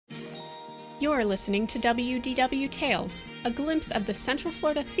You're listening to WDW Tales, a glimpse of the Central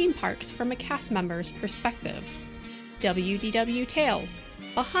Florida theme parks from a cast member's perspective. WDW Tales,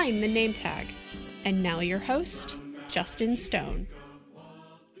 behind the name tag. And now your host, Justin Stone.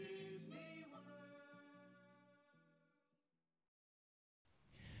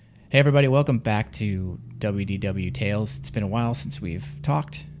 Hey everybody, welcome back to WDW Tales. It's been a while since we've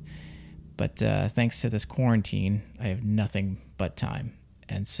talked, but thanks to this quarantine, I have nothing but time.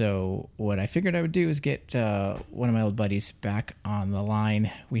 And so what I figured I would do is get one of my old buddies back on the line.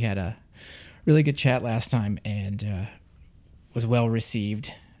 We had a really good chat last time and was well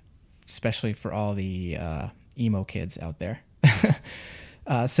received, especially for all the emo kids out there.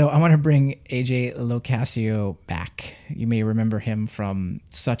 So I want to bring AJ Locascio back. You may remember him from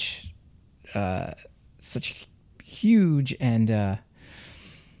such huge and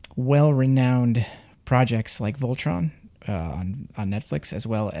well-renowned projects like Voltron on Netflix, as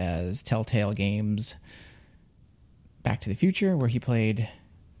well as Telltale Games Back to the Future, where he played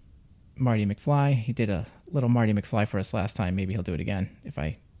Marty McFly. He did a little Marty McFly for us last time. Maybe he'll do it again if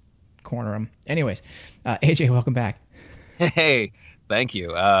I corner him. Anyways, AJ, welcome back. Hey, thank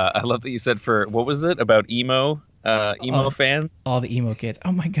you. I love that you said what was it about emo fans? All the emo kids.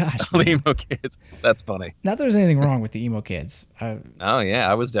 Oh my gosh. All the emo kids. That's funny. Not that there's anything wrong with the emo kids. Oh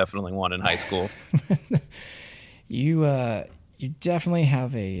yeah, I was definitely one in high school. You definitely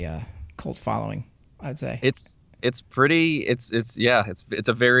have a cult following, I'd say. It's a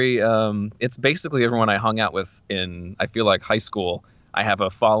very it's basically everyone I hung out with in, I feel like, high school. I have a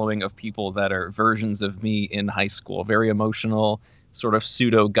following of people that are versions of me in high school, very emotional, sort of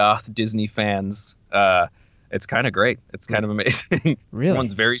pseudo goth Disney fans. It's kind of great. It's kind of amazing. Really?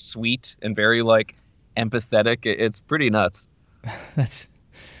 Everyone's very sweet and very like empathetic. It's pretty nuts. That's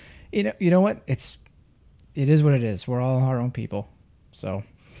you know what? It is what it is. We're all our own people. So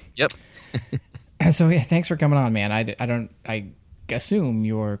yep. So yeah, thanks for coming on, man. I assume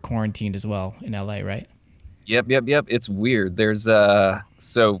you're quarantined as well in LA, right? Yep. It's weird. There's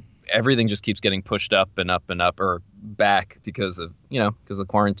so everything just keeps getting pushed up and up and up or back because of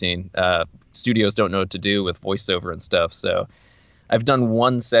quarantine. Studios don't know what to do with voiceover and stuff. So I've done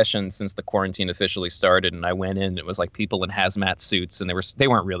one session since the quarantine officially started, and I went in. It was like people in hazmat suits, and they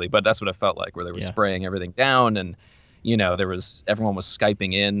weren't really, but that's what it felt like, where they were spraying everything down, and everyone was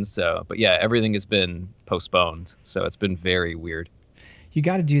Skyping in. So, but yeah, everything has been postponed. So it's been very weird. You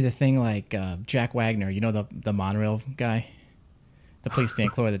got to do the thing like Jack Wagner, the monorail guy, the Please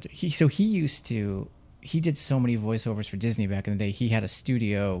Stand Clear. He did so many voiceovers for Disney back in the day. He had a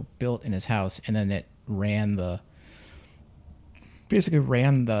studio built in his house, and then it ran the just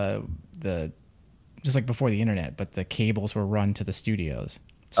like before the internet, but the cables were run to the studios.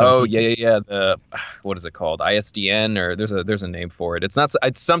 So The what is it called? ISDN, or there's a name for it. It's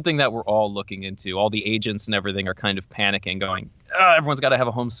something that we're all looking into. All the agents and everything are kind of panicking, going, everyone's got to have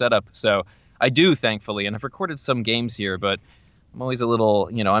a home setup. So I do, thankfully, and I've recorded some games here, but I'm always a little,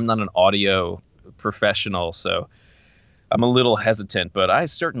 I'm not an audio professional, so I'm a little hesitant, but I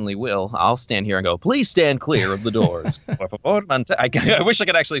certainly will. I'll stand here and go, please stand clear of the doors. I wish I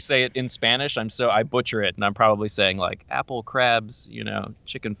could actually say it in Spanish. I butcher it, and I'm probably saying like apple crabs,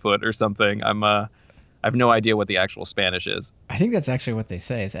 chicken foot or something. I have no idea what the actual Spanish is. I think that's actually what they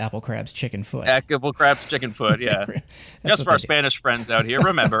say is apple crabs chicken foot. Apple crabs chicken foot, yeah. Just for our Spanish friends out here,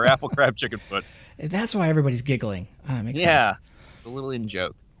 remember, apple crab chicken foot. That's why everybody's giggling. Makes sense. Yeah, it's a little in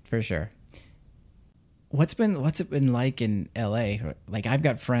joke. For sure. What's it been like in LA? Like, I've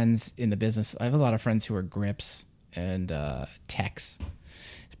got friends in the business. I have a lot of friends who are grips and techs,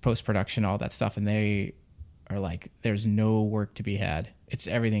 post-production, all that stuff. And they are like, there's no work to be had.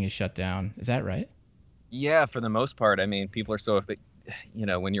 Everything is shut down. Is that right? Yeah, for the most part. I mean, people are so,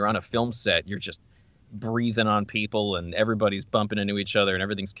 when you're on a film set, you're just breathing on people and everybody's bumping into each other and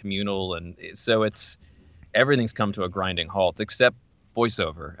everything's communal. And so everything's come to a grinding halt, except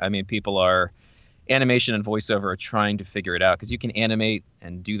voiceover. I mean, animation and voiceover are trying to figure it out, because you can animate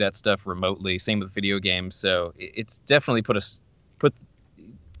and do that stuff remotely. Same with video games. So it's definitely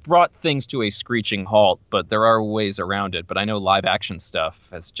brought things to a screeching halt, but there are ways around it. But I know live action stuff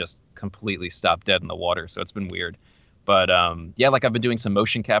has just completely stopped dead in the water. So it's been weird. But like I've been doing some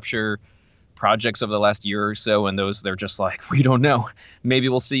motion capture projects over the last year or so, and they're just like, we don't know. Maybe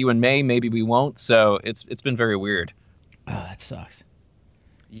we'll see you in May. Maybe we won't. So it's been very weird. Oh, that sucks.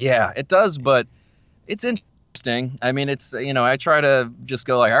 Yeah, it does. But it's interesting. I mean, it's, I try to just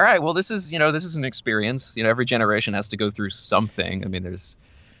go like, all right, well, this is an experience. Every generation has to go through something. I mean, there's,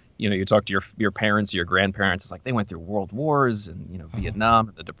 you talk to your parents, your grandparents, it's like they went through world wars and, Vietnam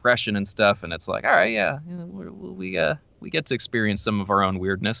and the Depression and stuff. And it's like, all right, we get to experience some of our own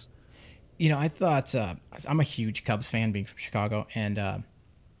weirdness. I thought I'm a huge Cubs fan, being from Chicago, and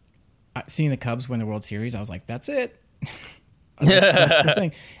seeing the Cubs win the World Series, I was like, that's it. That's the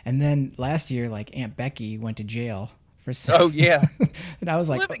thing. And then last year, like, Aunt Becky went to jail for some. Oh yeah. And I was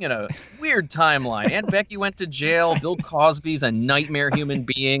like, living in a weird timeline. Aunt Becky went to jail. Bill Cosby's a nightmare human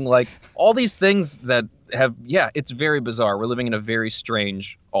being. Like, all these things that have, it's very bizarre. We're living in a very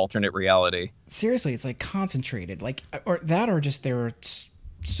strange alternate reality. Seriously, it's like concentrated, like, or just there were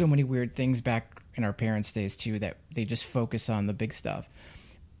so many weird things back in our parents' days too that they just focus on the big stuff.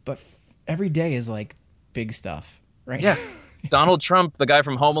 But every day is like big stuff, right? Yeah. Donald Trump, the guy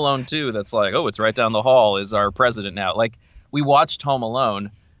from Home Alone 2, that's like, oh, it's right down the hall, is our president now. Like, we watched Home Alone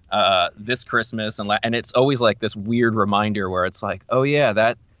this Christmas, and it's always like this weird reminder where it's like, oh yeah,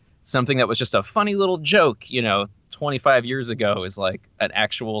 that something that was just a funny little joke, 25 years ago is like an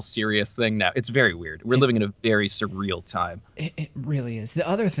actual serious thing now. It's very weird. We're living in a very surreal time. It really is. The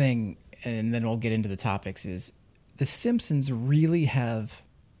other thing, and then we'll get into the topics, is The Simpsons really have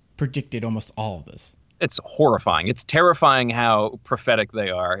predicted almost all of this. It's horrifying. It's terrifying how prophetic they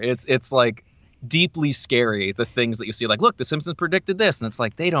are. It's like deeply scary, the things that you see. Like, look, The Simpsons predicted this. And it's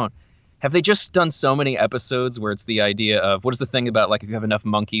like, have they just done so many episodes where it's the idea of, what is the thing about, like, if you have enough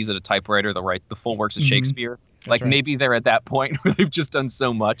monkeys at a typewriter, they'll write the full works of Shakespeare? Like, right. Maybe they're at that point where they've just done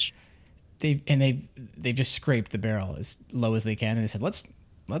so much. They've just scraped the barrel as low as they can. And they said, let's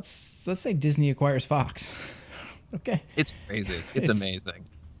say Disney acquires Fox. Okay. It's crazy. It's amazing.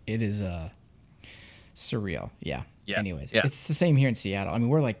 It is surreal. Yeah. Anyways, yeah. It's the same here in Seattle. I mean,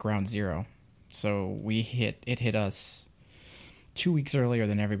 we're like ground zero. So it hit us 2 weeks earlier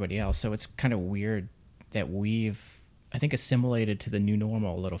than everybody else. So it's kind of weird that we've, I think, assimilated to the new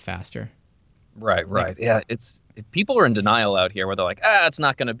normal a little faster. Right. Yeah. People are in denial out here where they're like, it's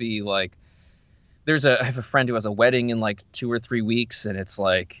not going to be like, I have a friend who has a wedding in like 2 or 3 weeks. And it's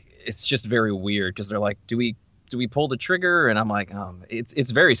like, it's just very weird because they're like, do we pull the trigger? And I'm like,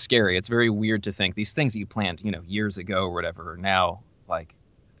 it's very scary. It's very weird to think these things that you planned, years ago or whatever, now, like,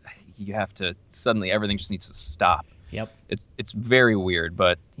 you have to, suddenly everything just needs to stop. Yep. It's very weird,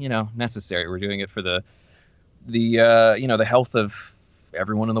 but, necessary. We're doing it for the health of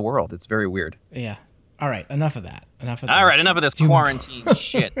everyone in the world. It's very weird. Yeah. All right. Enough of that. All right. Enough of this quarantine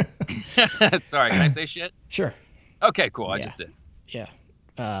shit. Sorry. Can I say shit? Sure. Okay, cool. I just did. Yeah.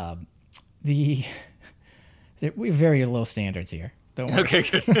 We have very low standards here. Don't worry. Okay,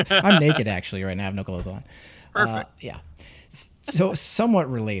 good. I'm naked actually right now. I have no clothes on. Perfect. Yeah. So somewhat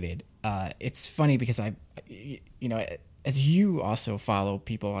related. It's funny because as you also follow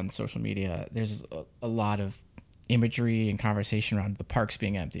people on social media, there's a lot of imagery and conversation around the parks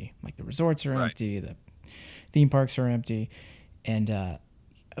being empty. Like the resorts are empty, the theme parks are empty. And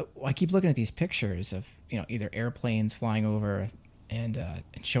I keep looking at these pictures of, either airplanes flying over and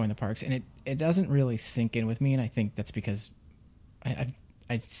showing the parks, and it doesn't really sink in with me. And I think that's because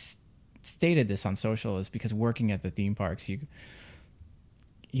I stated this on social, is because working at the theme parks,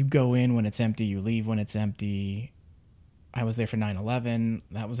 you go in when it's empty, you leave when it's empty. I was there for 9/11,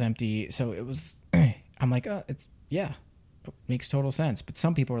 that was empty. So it was, I'm like, it makes total sense. But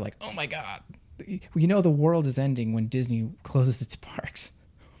some people are like, oh my God, the world is ending when Disney closes its parks.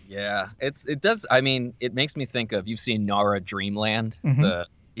 Yeah, it does. I mean, it makes me think of, you've seen Nara Dreamland.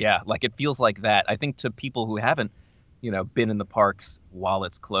 Mm-hmm. Like it feels like that. I think to people who haven't, been in the parks while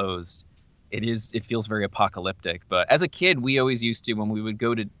it's closed, it feels very apocalyptic. But as a kid, we always used to, when we would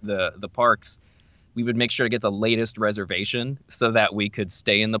go to the parks, we would make sure to get the latest reservation so that we could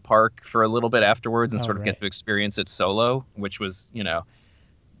stay in the park for a little bit afterwards and get to experience it solo, which was,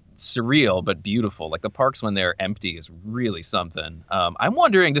 surreal but beautiful. Like the parks when they're empty is really something. I'm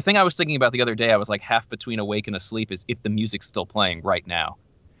wondering, the thing I was thinking about the other day, I was like half between awake and asleep, is if the music's still playing right now.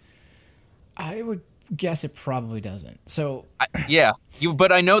 I would guess it probably doesn't. So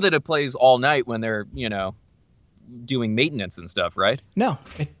but I know that it plays all night when they're doing maintenance and stuff, right? No,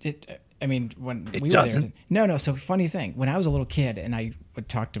 I mean, when it we doesn't. were there, no. So funny thing, when I was a little kid and I would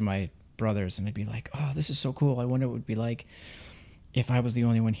talk to my brothers and I'd be like, oh, this is so cool, I wonder what it would be like if I was the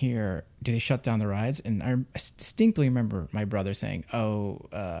only one here. Do they shut down the rides? And I distinctly remember my brother saying,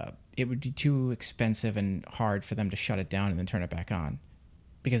 it would be too expensive and hard for them to shut it down and then turn it back on,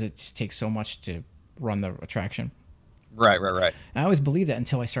 because it just takes so much to run the attraction. Right. I always believed that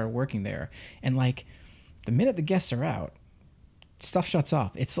until I started working there. And like the minute the guests are out, stuff shuts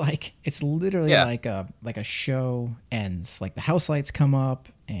off. It's literally like a show ends. Like the house lights come up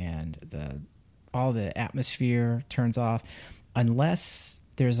and all the atmosphere turns off, unless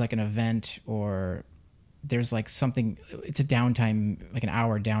there's like an event or there's like something. It's a downtime, like an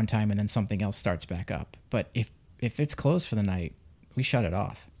hour downtime, and then something else starts back up. But if it's closed for the night, we shut it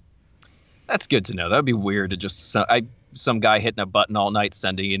off. That's good to know. That would be weird to just some guy hitting a button all night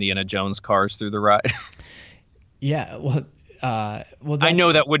sending Indiana Jones cars through the ride. Yeah, well, I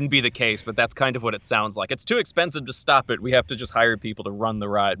know that wouldn't be the case, but that's kind of what it sounds like. It's too expensive to stop it. We have to just hire people to run the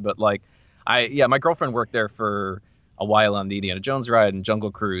ride. But like, my girlfriend worked there for a while on the Indiana Jones ride and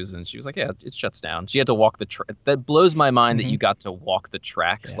Jungle Cruise, and she was like, yeah, it shuts down. She had to walk the that blows my mind that you got to walk the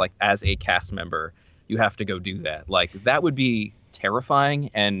tracks like as a cast member. You have to go do that. Like that would be terrifying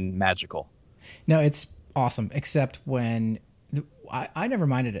and magical. No, it's awesome, except when I never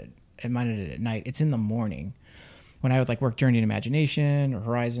minded it. I minded it at night. It's in the morning when I would like work Journey to Imagination or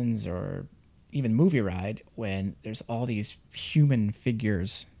Horizons or even Movie Ride, when there's all these human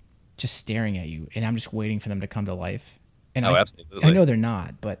figures just staring at you, and I'm just waiting for them to come to life. And absolutely. I know they're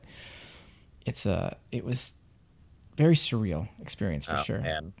not, but it was very surreal experience for sure.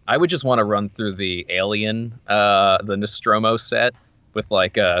 Man. I would just want to run through the Alien, the Nostromo set with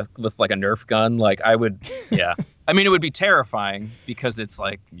like a Nerf gun. Like I would, yeah. I mean, it would be terrifying because it's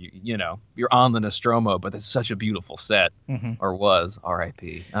like, you know, you're on the Nostromo, but it's such a beautiful set, or was,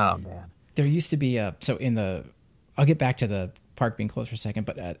 R.I.P. Oh, man. There used to be I'll get back to the park being closed for a second,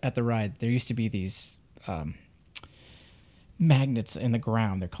 but at the ride, there used to be these magnets in the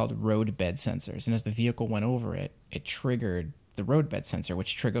ground. They're called road bed sensors. And as the vehicle went over it, it triggered the road bed sensor,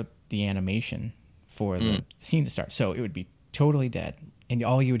 which triggered the animation for the scene to start. So it would be totally dead. And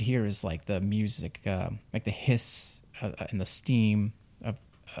all you would hear is like the music, like the hiss and the steam.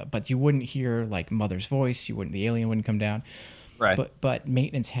 But you wouldn't hear like Mother's voice. The alien wouldn't come down. Right. But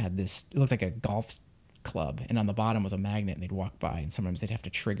maintenance had this, it looked like a golf club. And on the bottom was a magnet, and they'd walk by, and sometimes they'd have to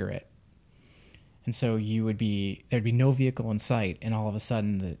trigger it. And so there'd be no vehicle in sight. And all of a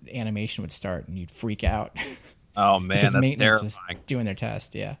sudden the animation would start and you'd freak out. Oh man, because that's maintenance was terrifying. doing their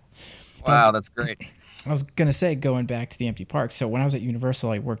test. Yeah. Wow, that's great. I was going to say, going back to the empty park. So when I was at Universal,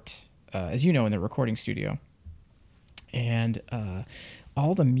 I worked, as you know, in the recording studio. And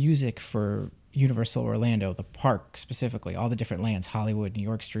all the music for Universal Orlando, the park specifically, all the different lands, Hollywood, New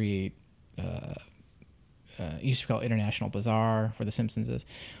York Street, used to be called International Bazaar, where The Simpsons is.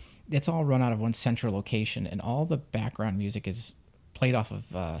 It's all run out of one central location, and all the background music is played off of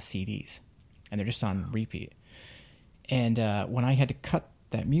CDs, and they're just on repeat. And when I had to cut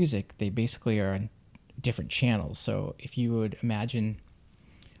that music, they basically are on different channels. So if you would imagine,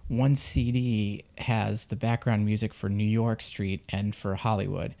 one CD has the background music for New York Street and for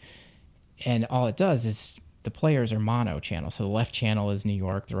Hollywood, and all it does is the players are mono channel. So the left channel is New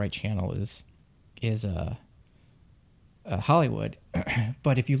York, the right channel is Hollywood.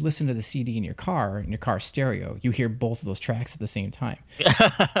 But if you listen to the CD in your car stereo, you hear both of those tracks at the same time.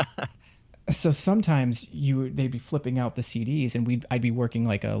 So sometimes they'd be flipping out the CDs, and I'd be working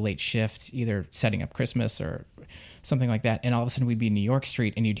like a late shift, either setting up Christmas or something like that, and all of a sudden we'd be in New York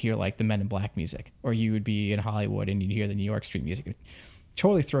Street, and you'd hear like the Men in Black music, or you would be in Hollywood and you'd hear the New York Street music. It'd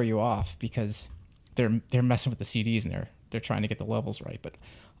totally throw you off because they're messing with the CDs and they're trying to get the levels right. But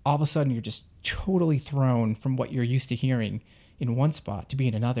all of a sudden you're just totally thrown from what you're used to hearing in one spot to be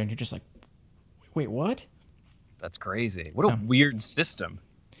in another, and you're just like, wait, what? That's crazy. What a weird system.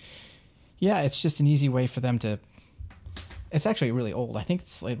 Yeah, it's just an easy way for them to... It's actually really old. I think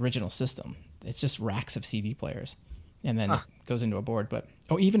it's like original system. It's just racks of CD players, and then it goes into a board. But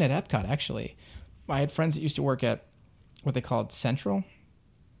even at Epcot, actually, I had friends that used to work at what they called Central.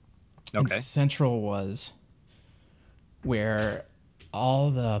 Okay. And Central was where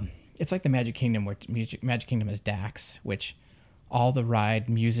it's like the Magic Kingdom, where Magic Kingdom is DAX, which all the ride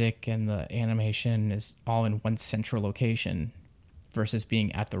music and the animation is all in one central location versus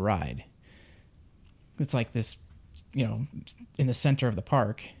being at the ride. It's like this, in the center of the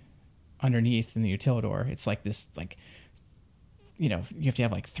park, underneath in the Utilidor, it's like this, like, you have to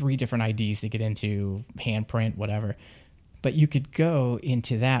have like 3 different IDs to get into, handprint, whatever. But you could go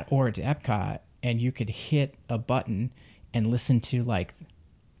into that or to Epcot, and you could hit a button and listen to like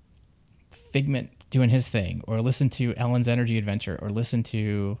Figment doing his thing, or listen to Ellen's Energy Adventure, or listen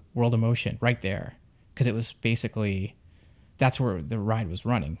to World of Motion right there. Because it was basically, that's where the ride was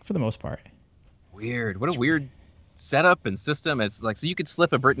running for the most part. Weird. What a weird setup and system. It's like, so you could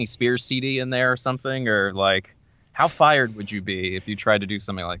slip a Britney Spears CD in there or something, or like, how fired would you be if you tried to do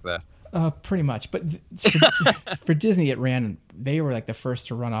something like that? Pretty much. But for Disney, they were like the first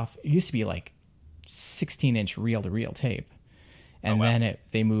to run off. It used to be like 16-inch reel-to-reel tape. And then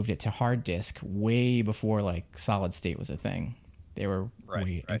they moved it to hard disk way before like solid state was a thing. They were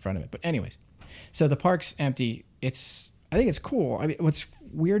way in front of it. But anyways, so the park's empty. I think it's cool. I mean, what's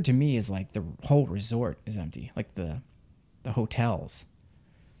weird to me is like the whole resort is empty, like the hotels.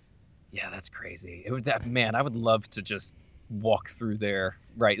 Yeah, that's crazy. Man, I would love to just walk through there.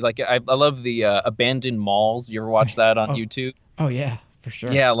 Right. Like I love the abandoned malls. You ever watch that on YouTube? Oh yeah, for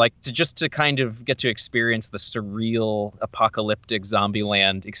sure. Yeah, like to kind of get to experience the surreal apocalyptic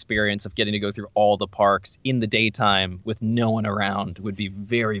Zombieland experience of getting to go through all the parks in the daytime with no one around would be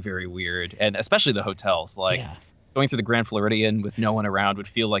very, very weird. And especially the hotels, like going through the Grand Floridian with no one around would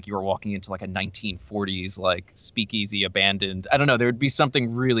feel like you were walking into like a 1940s like speakeasy abandoned. I don't know, there would be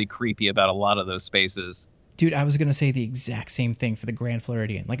something really creepy about a lot of those spaces. Dude, I was going to say the exact same thing for the Grand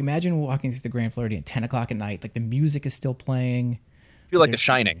Floridian. Like, imagine walking through the Grand Floridian at 10 o'clock at night. Like, the music is still playing. Feel like The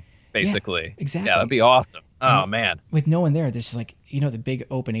Shining, basically. Yeah, exactly. Yeah, that'd be awesome. Oh, man. With no one there, there's just like, the big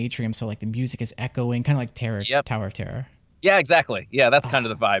open atrium. So, like, the music is echoing, kind of like Tower of Terror. Yeah, exactly. Yeah, that's kind of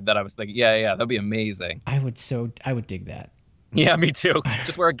the vibe that I was thinking. Yeah, that'd be amazing. I would dig that. Yeah, me too.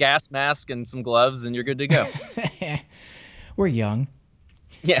 Just wear a gas mask and some gloves and you're good to go. We're young.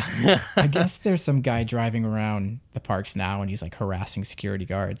 Yeah. I guess there's some guy driving around the parks now and he's like harassing security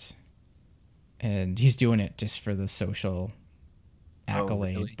guards. And he's doing it just for the social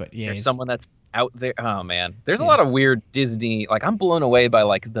accolade. Really? But yeah, there's someone that's out there. Oh man. There's a lot of weird Disney, like I'm blown away by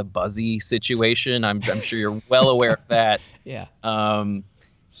like the Buzzy situation. I'm sure you're well aware of that. Yeah. That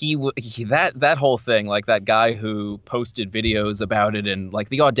whole thing, like that guy who posted videos about it and like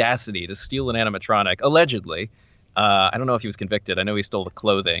the audacity to steal an animatronic, allegedly. I don't know if he was convicted. I know he stole the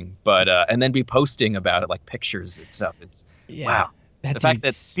clothing, but and then be posting about it, like pictures and stuff. Is wow. The fact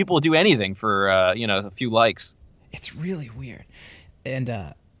that people will do anything for a few likes. It's really weird, and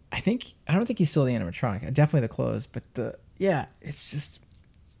I don't think he stole the animatronic. Definitely the clothes, but it's just,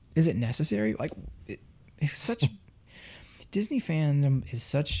 is it necessary? Like, it's such Disney fandom is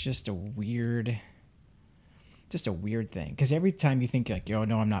such just a weird thing, because every time you think like,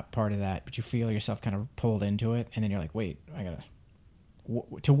 no, I'm not part of that, but you feel yourself kind of pulled into it, and then you're like, wait,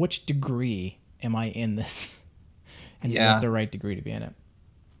 to which degree am I in this? And is that the right degree to be in it?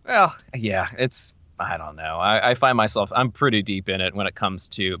 Well, yeah, I don't know. I find myself, I'm pretty deep in it when it comes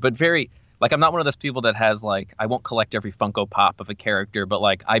to, but very, like, I'm not one of those people that has like, I won't collect every Funko Pop of a character, but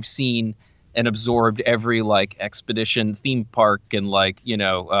like I've seen and absorbed every like expedition theme park and like,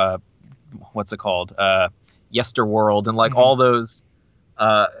 what's it called? Yesterworld and like all those.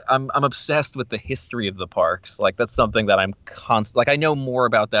 I'm obsessed with the history of the parks. Like that's something that I'm like I know more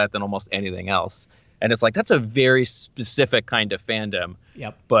about that than almost anything else. And it's like that's a very specific kind of fandom.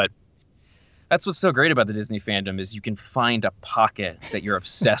 Yep. But that's what's so great about the Disney fandom is you can find a pocket that you're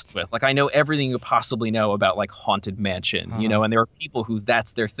obsessed with. Like I know everything you possibly know about like Haunted Mansion, and there are people who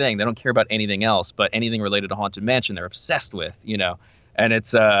that's their thing. They don't care about anything else, but anything related to Haunted Mansion they're obsessed with, And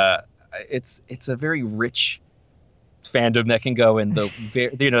it's a very rich fandom that can go in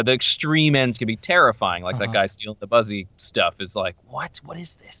the extreme ends can be terrifying. Like that guy stealing the Buzzy stuff is like, what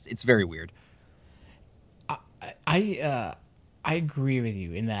is this? It's very weird. I agree with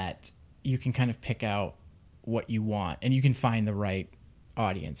you in that you can kind of pick out what you want and you can find the right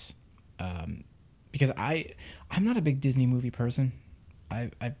audience. Because I'm not a big Disney movie person.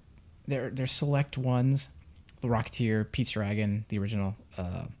 There's select ones, The Rocketeer, Pete's Dragon, the original,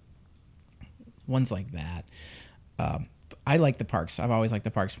 ones like that. I like the parks. I've always liked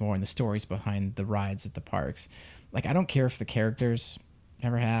the parks more and the stories behind the rides at the parks. Like, I don't care if the characters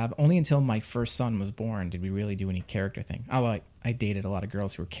never have. Only until my first son was born did we really do any character thing. I dated a lot of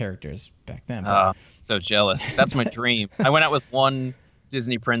girls who were characters back then. So jealous. That's my dream. I went out with one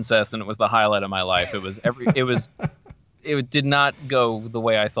Disney princess and it was the highlight of my life. It did not go the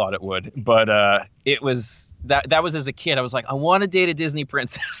way I thought it would, but it was that was as a kid. I was like, I want to date a Disney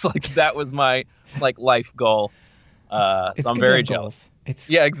princess. Like that was my like life goal. So I'm very jealous.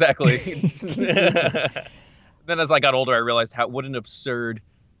 Yeah, exactly. Then as I got older, I realized what an absurd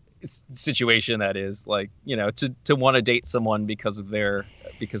situation that is. Like, to want to date someone because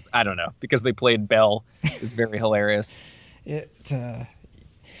I don't know, because they played Belle is very hilarious. I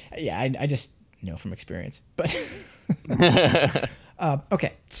just know from experience, but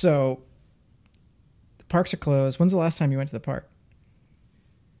okay. So the parks are closed. When's the last time you went to the park?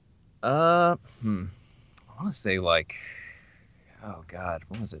 I want to say like, oh God,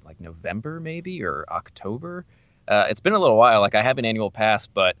 when was it? Like November maybe or October? It's been a little while. Like I have an annual pass,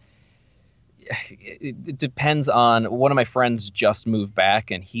 but it depends on. One of my friends just moved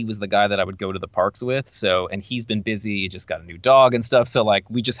back, and he was the guy that I would go to the parks with. So, and he's been busy. He just got a new dog and stuff. So like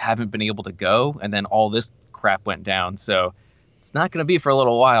we just haven't been able to go. And then all this crap went down. So it's not going to be for a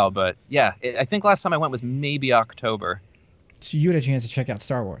little while. But yeah, I think last time I went was maybe October. So you had a chance to check out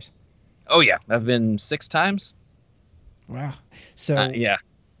Star Wars. Oh yeah, I've been 6 times. Wow. So yeah.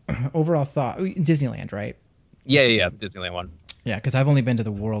 Overall thought, Disneyland, right? Yeah, Disneyland one. Yeah, because I've only been to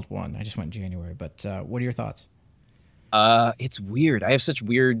the World one. I just went in January. But what are your thoughts? It's weird. I have such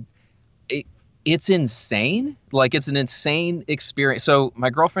weird. It's insane. Like, it's an insane experience. So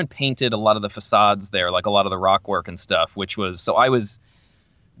my girlfriend painted a lot of the facades there, like a lot of the rock work and stuff, which was, so I was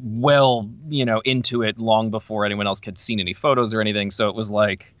well, into it long before anyone else had seen any photos or anything. So it was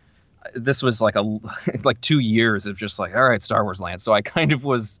like, this was like like 2 years of just like, all right, Star Wars Land. So I kind of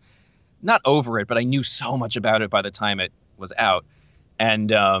was not over it, but I knew so much about it by the time it was out.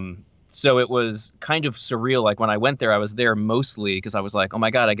 And, so it was kind of surreal. Like when I went there, I was there mostly because I was like, oh my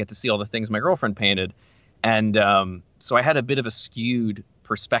God, I get to see all the things my girlfriend painted. And so I had a bit of a skewed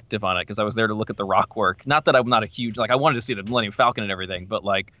perspective on it because I was there to look at the rock work. Not that I'm not a huge, like I wanted to see the Millennium Falcon and everything, but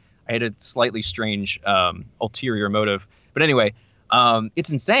like I had a slightly strange ulterior motive. But anyway, it's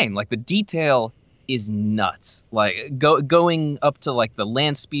insane. Like the detail is nuts. Like going up to like the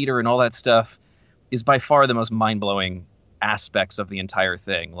land speeder and all that stuff is by far the most mind-blowing aspects of the entire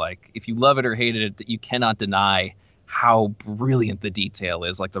thing. Like if you love it or hate it, you cannot deny how brilliant the detail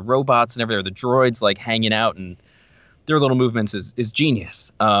is. Like the robots and everything, the droids like hanging out and their little movements is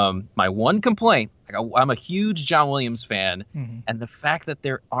genius. My one complaint, like I'm a huge John Williams fan, and the fact that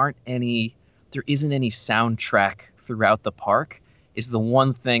there isn't any soundtrack throughout the park is the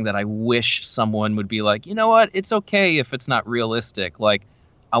one thing that I wish someone would be like, you know what, it's okay if it's not realistic. Like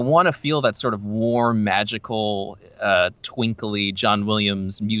I want to feel that sort of warm, magical, twinkly John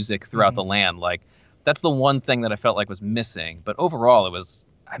Williams music throughout the land. Like that's the one thing that I felt like was missing. But overall, it's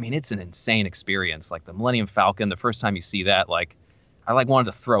an insane experience. Like the Millennium Falcon, the first time you see that, like I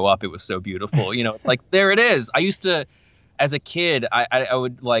wanted to throw up. It was so beautiful. Like there it is. I used to, as a kid, I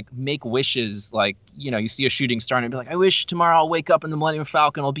would like make wishes. Like, you see a shooting star and I'd be like, I wish tomorrow I'll wake up in the Millennium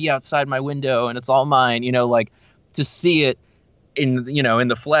Falcon. I'll be outside my window and it's all mine. Like to see it in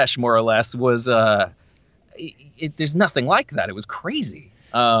the flesh more or less was there's nothing like that. It was crazy.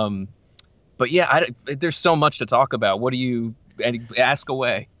 But yeah, there's so much to talk about. What do you ask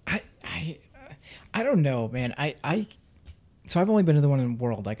away? I don't know, man. So I've only been to the one in the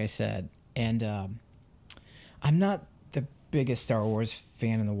world, like I said, and I'm not the biggest Star Wars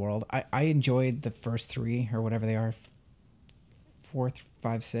fan in the world. I enjoyed the first three or whatever they are, 4,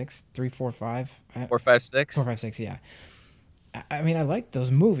 5, 6, 3, 4, 5, 4, 5, 6, 4, 5, 6. Yeah. I mean, I like those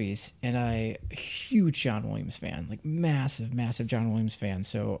movies, and I'm a huge John Williams fan, like massive, massive John Williams fan.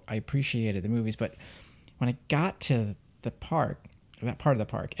 So I appreciated the movies, but when I got to the park, that part of the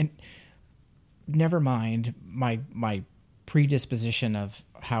park, and never mind my predisposition of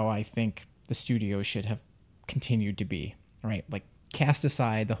how I think the studio should have continued to be, right? Like cast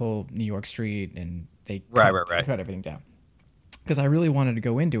aside the whole New York street and they cut everything down. Because I really wanted to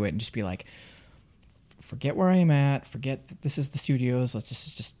go into it and just be like, forget where I am at, forget that this is the studios, let's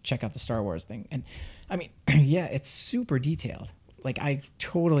just check out the Star Wars thing. And I mean, yeah, it's super detailed. Like I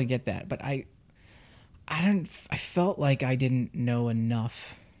totally get that, but I felt like I didn't know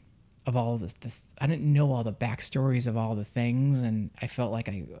enough of all this. I didn't know all the backstories of all the things, and I felt like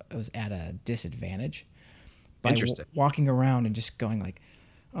I was at a disadvantage by walking around and just going like,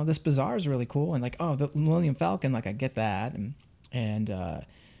 oh, this bazaar is really cool, and like, oh, the Millennium Falcon, like I get that, and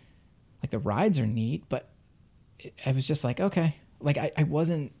like the rides are neat, but I was just like, okay, like it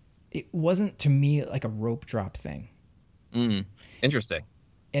wasn't to me like a rope drop thing. Interesting.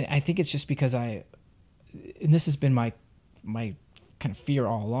 And I think it's just because and this has been my kind of fear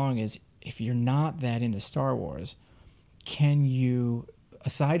all along, is if you're not that into Star Wars, can you,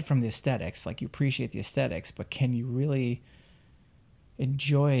 aside from the aesthetics, like you appreciate the aesthetics, but can you really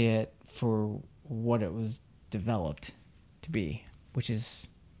enjoy it for what it was developed to be, which is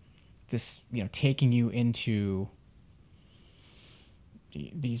this, taking you into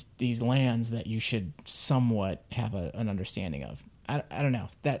these lands that you should somewhat have an understanding of. I don't know.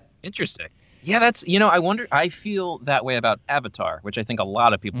 That interesting. Yeah, that's, I feel that way about Avatar, which I think a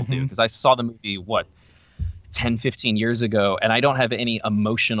lot of people do, because I saw the movie, 10, 15 years ago, and I don't have any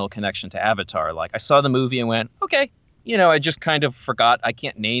emotional connection to Avatar. Like, I saw the movie and went, okay, I just kind of forgot. I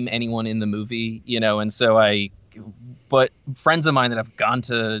can't name anyone in the movie, and so but friends of mine that have gone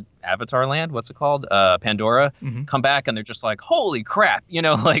to Avatar Land, what's it called? Pandora, come back and they're just like, holy crap,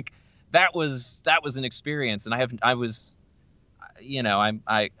 like that was an experience. And I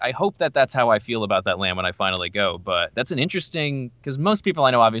hope that that's how I feel about that land when I finally go. But that's an interesting, because most people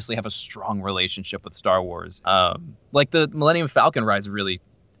I know obviously have a strong relationship with Star Wars. Like the Millennium Falcon ride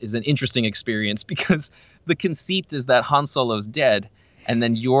is an interesting experience because the conceit is that Han Solo's dead, and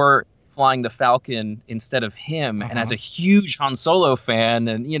then you're flying the Falcon instead of him. And as a huge Han Solo fan,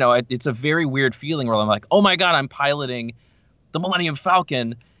 and it's a very weird feeling where I'm like, oh my God, I'm piloting the Millennium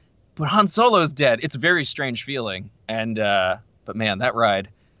Falcon, but Han Solo's dead. It's a very strange feeling. And but man, that ride,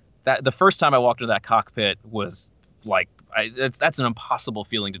 the first time I walked into that cockpit was like that's an impossible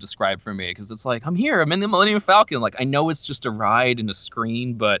feeling to describe for me, because it's like, I'm here, I'm in the Millennium Falcon. Like, I know it's just a ride and a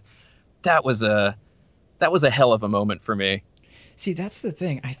screen, but that was a hell of a moment for me. See, that's the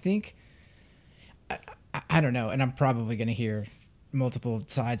thing. I think I don't know, and I'm probably going to hear multiple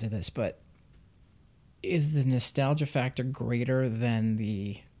sides of this, but is the nostalgia factor greater than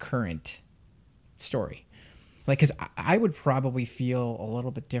the current story? Like, because I would probably feel a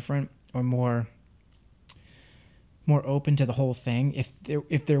little bit different or more open to the whole thing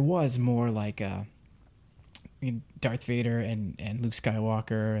if there was more like Darth Vader and Luke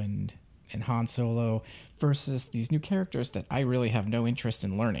Skywalker and Han Solo versus these new characters that I really have no interest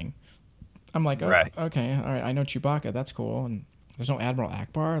in learning. I'm like, oh, right. Okay, all right, I know Chewbacca, that's cool, and there's no Admiral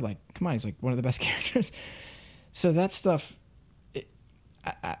Akbar. Like, come on, he's like one of the best characters. So that stuff,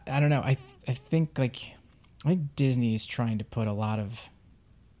 I don't know. I think Disney's trying to put a lot of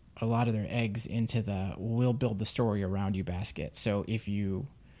their eggs into the we'll build the story around you basket. So if you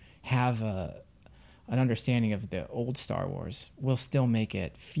have an understanding of the old Star Wars, we'll still make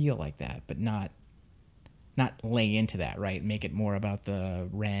it feel like that, but not lay into that, right? Make it more about the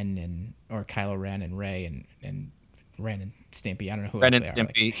Ren or Kylo Ren and Rey and Ren and Stimpy. I don't know who Ren else and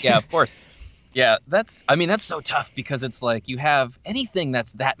they Stimpy. are. Like. Yeah, of course. Yeah, that's so tough, because it's like you have anything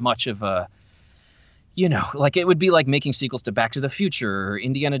that's that much of a, like it would be like making sequels to Back to the Future or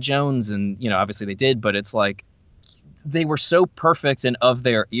Indiana Jones, and obviously they did, but it's like they were so perfect and of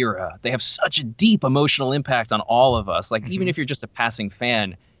their era. They have such a deep emotional impact on all of us. Like, even if you're just a passing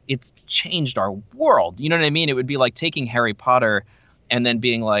fan, it's changed our world. You know what I mean? It would be like taking Harry Potter and then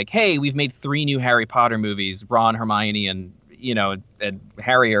being like, hey, we've made 3 new Harry Potter movies. Ron, Hermione, and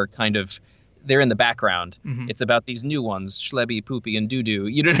Harry are kind of, they're in the background. Mm-hmm. It's about these new ones, Schlebby, Poopy, and Doo-Doo.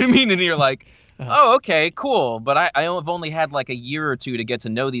 You know what I mean? And you're like, oh, okay, cool. But I've only had like a year or two to get to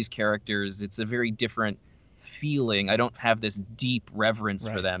know these characters. It's a very different feeling. I don't have this deep reverence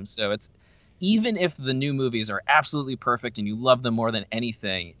for them. So it's, even if the new movies are absolutely perfect and you love them more than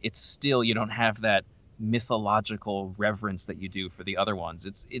anything, it's still, you don't have that mythological reverence that you do for the other ones.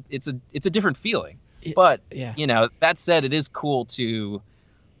 It's a different feeling. But that said, it is cool to,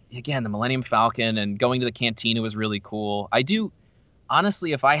 again, the Millennium Falcon and going to the cantina was really cool. I do,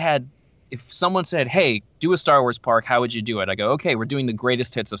 honestly, if someone said, hey, do a Star Wars park, how would you do it? I go, okay, we're doing the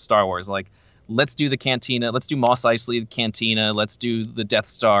greatest hits of Star Wars. Like, let's do the cantina. Let's do Mos Eisley cantina. Let's do the Death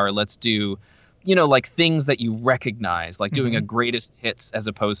Star. Let's do, like things that you recognize, like doing a greatest hits, as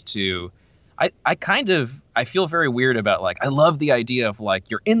opposed to, I feel very weird about, like, I love the idea of like,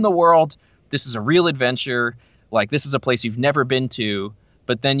 you're in the world. This is a real adventure. Like, this is a place you've never been to,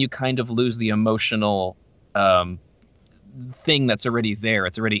 but then you kind of lose the emotional, thing that's already there.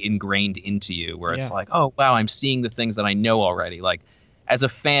 It's already ingrained into you, where it's like, oh wow, I'm seeing the things that I know already. Like, as a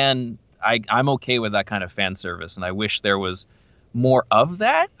fan, I'm okay with that kind of fan service, and I wish there was more of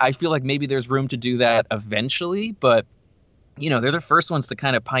that. I feel like maybe there's room to do that eventually, but they're the first ones to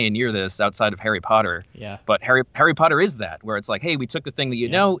kind of pioneer this outside of Harry Potter. Yeah. But Harry Potter is that, where it's like, hey, we took the thing that you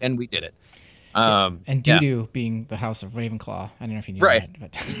know and we did it. And Doo-Doo being the House of Ravenclaw. I don't know if you knew that,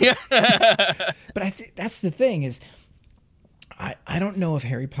 but but I think that's the thing is, I don't know if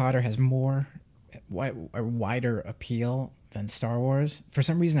Harry Potter has more a wider appeal than Star Wars. For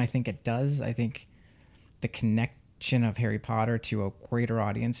some reason, I think it does. I think the connection of Harry Potter to a greater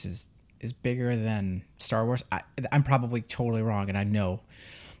audience is bigger than Star Wars. I'm probably totally wrong, and I know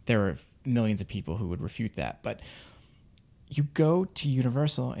there are millions of people who would refute that. But you go to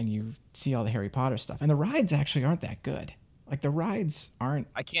Universal and you see all the Harry Potter stuff, and the rides actually aren't that good. Like, the rides aren't.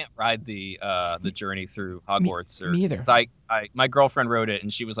 I can't ride the journey through Hogwarts. Me either. My girlfriend rode it,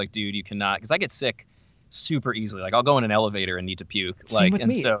 and she was like, "Dude, you cannot," because I get sick super easily. Like, I'll go in an elevator and need to puke. Same with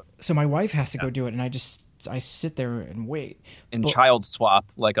me. So my wife has to go do it, and I sit there and wait. And child swap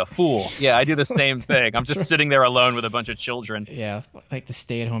like a fool. Yeah, I do the same thing. I'm just sitting there alone with a bunch of children. Yeah, like the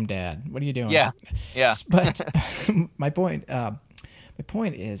stay-at-home dad. What are you doing? Yeah. But my point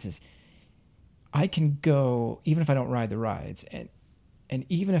is I can go even if I don't ride the rides, and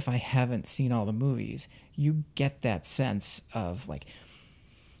even if I haven't seen all the movies, you get that sense of, like,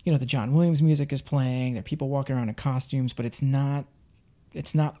 the John Williams music is playing, there are people walking around in costumes, but it's not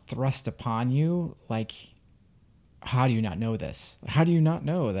thrust upon you. Like, how do you not know this? How do you not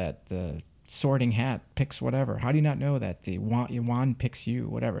know that the Sorting Hat picks whatever? How do you not know that the wand picks you?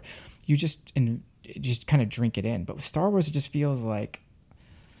 Whatever. You just kind of drink it in. But with Star Wars, it just feels like,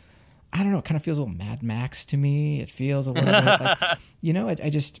 I don't know, it kind of feels a little Mad Max to me. It feels a little bit like, I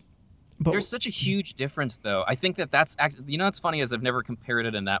just... But there's such a huge difference, though. I think that's... what's funny is I've never compared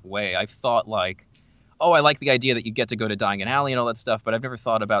it in that way. I've thought, like, oh, I like the idea that you get to go to Diagon Alley and all that stuff, but I've never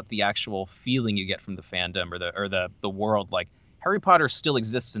thought about the actual feeling you get from the fandom or the world. Like Harry Potter still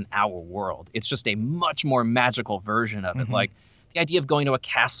exists in our world. It's just a much more magical version of it. Mm-hmm. Like the idea of going to a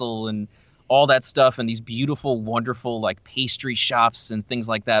castle and all that stuff and these beautiful, wonderful like pastry shops and things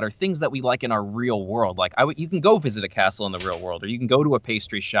like that are things that we like in our real world. Like you can go visit a castle in the real world, or you can go to a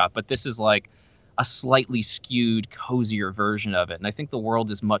pastry shop, but this is like a slightly skewed, cozier version of it. And I think the world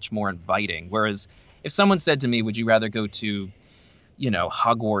is much more inviting. Whereas if someone said to me, would you rather go to,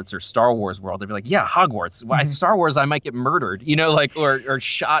 Hogwarts or Star Wars world, they'd be like, yeah, Hogwarts. Why Star Wars? I might get murdered, like, or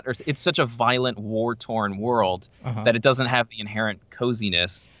shot, or it's such a violent, war-torn world that it doesn't have the inherent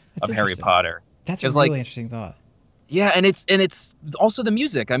coziness of Harry Potter. That's a really interesting thought. Yeah, and it's also the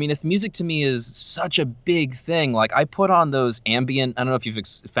music. I mean, if music to me is such a big thing, like I put on those ambient, I don't know if you've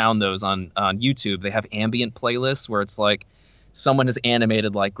found those on YouTube. They have ambient playlists where it's like someone has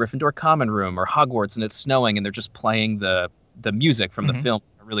animated like Gryffindor Common Room or Hogwarts and it's snowing and they're just playing the music from the film,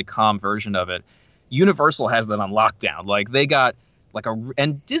 a really calm version of it. Universal has that on lockdown. Like they got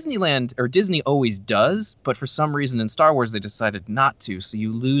and Disneyland, or Disney always does, but for some reason in Star Wars they decided not to. So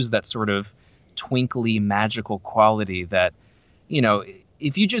you lose that sort of twinkly magical quality that,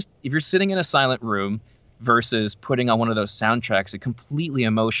 if you're sitting in a silent room versus putting on one of those soundtracks, it completely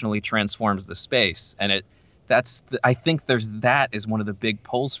emotionally transforms the space. And I think that is one of the big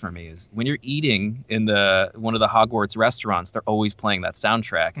pulls for me, is when you're eating in one of the Hogwarts restaurants, they're always playing that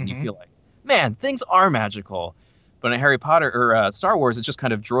soundtrack and you feel like, man, things are magical. But in Harry Potter or Star Wars, it's just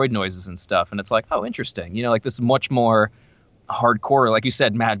kind of droid noises and stuff. And it's like, oh, interesting. Like this much more hardcore, like you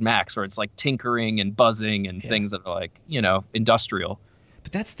said, Mad Max, where it's like tinkering and buzzing and things that are like, industrial.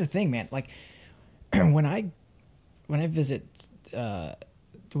 But that's the thing, man. Like when I visit the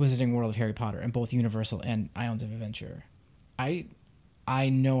Wizarding World of Harry Potter and both Universal and Islands of Adventure, I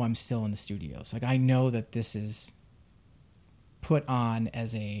know I'm still in the studios. Like I know that this is put on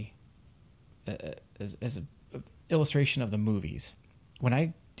as a illustration of the movies. When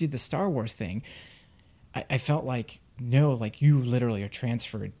I did the Star Wars thing, I felt like, no, like you literally are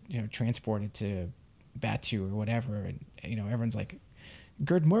transported to Batu or whatever, and everyone's like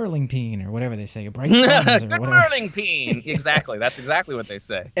Gerd Merlingpeen or whatever they say, Bright Suns or Gerd whatever. Merlingpeen, exactly. That's exactly what they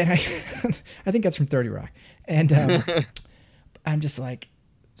say. And I think that's from 30 Rock. And I'm just like,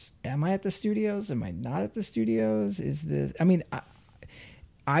 am I at the studios? Am I not at the studios? Is this? I mean,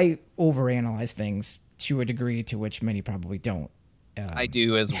 I overanalyze things to a degree to which many probably don't. I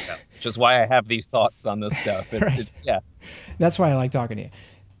do as well, which is why I have these thoughts on this stuff. It's That's why I like talking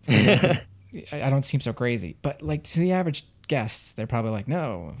to you. I don't seem so crazy, but like to the average guests, they're probably like,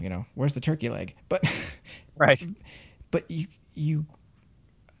 no, where's the turkey leg? But right. But you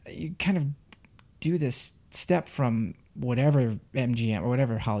kind of do this step from whatever MGM or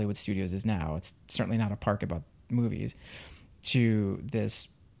whatever Hollywood Studios is now. It's certainly not a park about movies, to this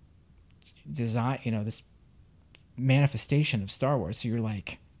design, this manifestation of Star Wars. So you're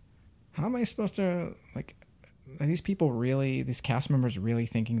like, how am I supposed to, like, are these people really, these cast members really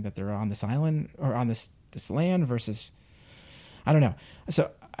thinking that they're on this island or on this land versus, I don't know.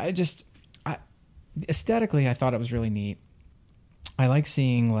 So aesthetically, I thought it was really neat. I like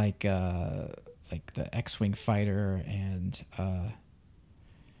seeing like the X-Wing fighter and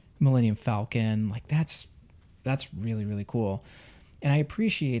Millennium Falcon. Like that's really, really cool. And I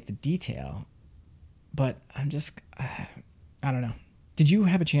appreciate the detail, but I'm just, I don't know. Did you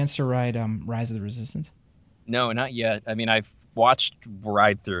have a chance to ride Rise of the Resistance? No, not yet. I mean, I've watched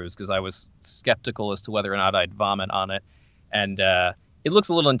ride-throughs because I was skeptical as to whether or not I'd vomit on it. And it looks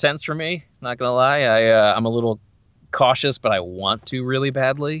a little intense for me, not going to lie. I'm a little cautious, but I want to really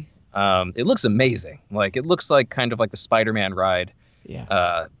badly. It looks amazing. Like, it looks like kind of like the Spider-Man ride.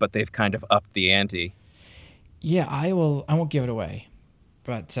 Yeah. But they've kind of upped the ante. Yeah, I won't give it away.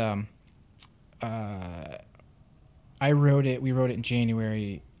 But we rode it in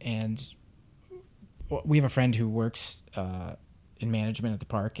January, and we have a friend who works in management at the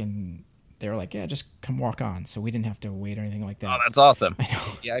park, and they were like, yeah, just come walk on. So we didn't have to wait or anything like that. Oh, that's awesome. I know.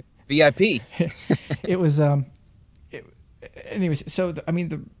 Yeah, VIP. It was, anyways, so,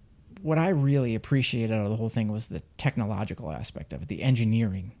 what I really appreciated out of the whole thing was the technological aspect of it, the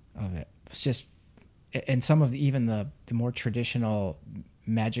engineering of it. It was just, and some of even the more traditional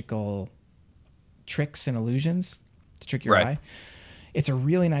magical tricks and illusions to trick your eye. It's a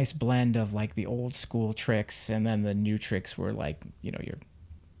really nice blend of like the old school tricks and then the new tricks where like,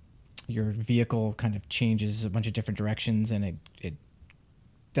 your vehicle kind of changes a bunch of different directions and it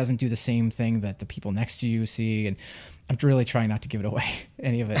doesn't do the same thing that the people next to you see. And I'm really trying not to give it away,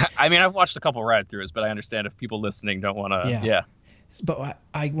 any of it. I mean, I've watched a couple ride-throughs, but I understand if people listening don't want to. Yeah. But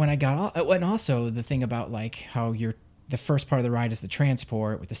when I got off, and also the thing about like how the first part of the ride is the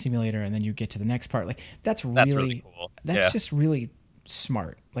transport with the simulator, and then you get to the next part. Like that's really cool. That's just really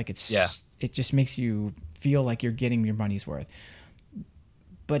smart. Like it just makes you feel like you're getting your money's worth.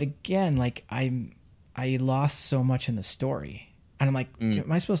 But again, like I lost so much in the story, and I'm like,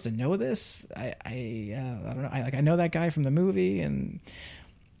 am I supposed to know this? I don't know. I know that guy from the movie, and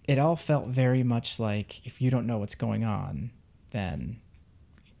it all felt very much like if you don't know what's going on, then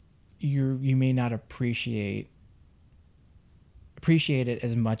you may not appreciate it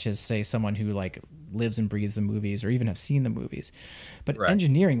as much as, say, someone who like lives and breathes the movies or even have seen the movies. But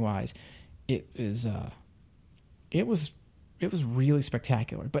engineering wise, it was really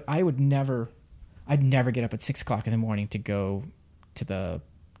spectacular. But I'd never get up at 6 o'clock in the morning to go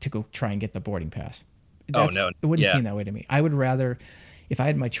try and get the boarding pass. It wouldn't seem that way to me. I would rather, if I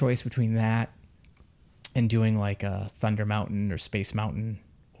had my choice between that and doing like a Thunder Mountain or Space Mountain,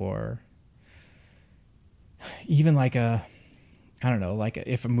 or even like I don't know, like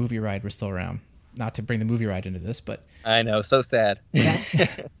if a movie ride were still around. Not to bring the movie ride into this, but I know, so sad.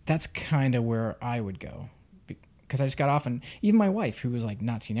 that's kind of where I would go, because I just got off, and even my wife, who was like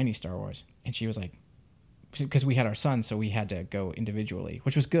not seen any Star Wars, and she was like, because we had our son, so we had to go individually,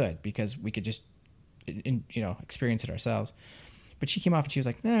 which was good because we could just experience it ourselves. But she came off and she was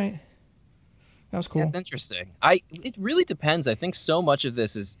like, all right, that was cool. That's interesting. It really depends. I think so much of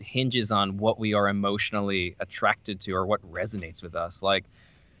this hinges on what we are emotionally attracted to or what resonates with us. Like,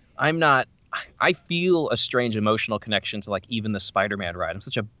 I feel a strange emotional connection to like even the Spider-Man ride. I'm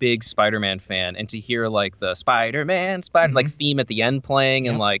such a big Spider-Man fan, and to hear like the Spider-Man like theme at the end playing,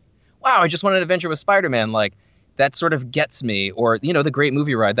 and like, wow, I just wanted an adventure with Spider-Man, like that sort of gets me. Or the Great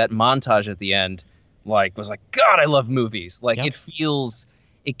Movie Ride, that montage at the end, like was like, God, I love movies. Like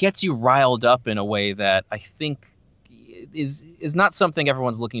it gets you riled up in a way that I think is not something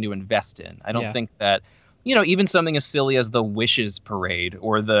everyone's looking to invest in. I don't think that, even something as silly as the Wishes Parade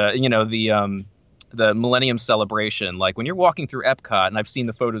or the Millennium Celebration, like when you're walking through Epcot, and I've seen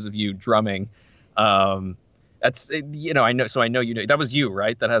the photos of you drumming, that's, I know, so I know, that was you,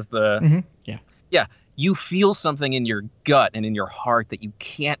 right? That has the, yeah. You feel something in your gut and in your heart that you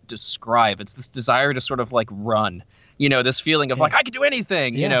can't describe. It's this desire to sort of like run, this feeling of like, I could do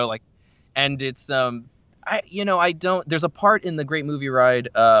anything, and it's, there's a part in the Great Movie Ride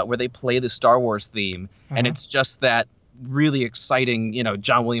where they play the Star Wars theme, and it's just that really exciting,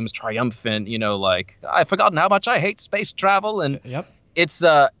 John Williams triumphant, like, I've forgotten how much I hate space travel. And it's,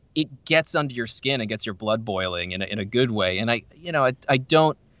 it gets under your skin and gets your blood boiling in a good way. And I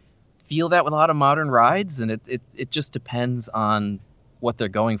don't feel that with a lot of modern rides, and it just depends on what they're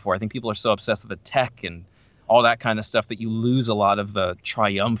going for. I think people are so obsessed with the tech and all that kind of stuff that you lose a lot of the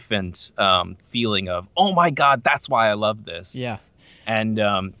triumphant feeling of, oh my God, that's why I love this. Yeah. And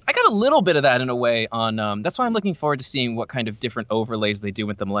I got a little bit of that in a way on, that's why I'm looking forward to seeing what kind of different overlays they do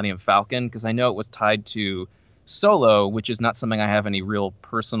with the Millennium Falcon, because I know it was tied to Solo, which is not something I have any real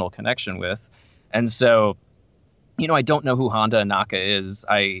personal connection with. And so, I don't know who Honda Anaka is.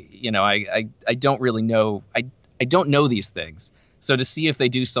 I don't really know. I don't know these things. So to see if they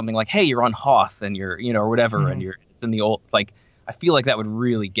do something like, hey, you're on Hoth and you're, or whatever, and it's in the old, like, I feel like that would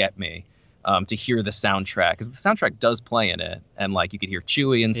really get me to hear the soundtrack, because the soundtrack does play in it, and like you could hear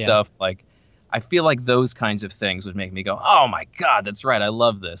Chewie and stuff. Like, I feel like those kinds of things would make me go, oh my God, that's right, I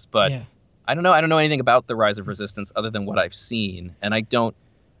love this. But I don't know. I don't know anything about the Rise of Resistance other than what I've seen, and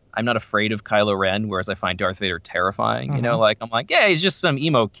I'm not afraid of Kylo Ren, whereas I find Darth Vader terrifying. Like, I'm like, yeah, he's just some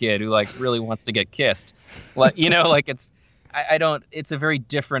emo kid who like really wants to get kissed. Like, like it's. I don't. It's a very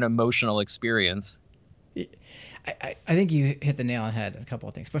different emotional experience. I think you hit the nail on the head a couple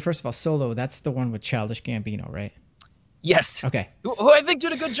of things. But first of all, Solo, that's the one with Childish Gambino, right? Yes. Okay. Who I think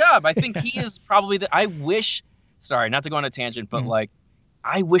did a good job. I think he is probably I wish. Sorry, not to go on a tangent, but like,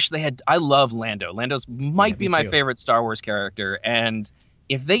 I wish they had. I love Lando. Lando's might be my favorite Star Wars character, and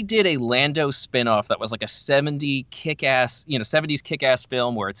if they did a Lando spinoff that was like a 70s kick-ass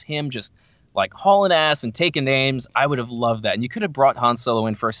film where it's him just like hauling ass and taking names, I would have loved that. And you could have brought Han Solo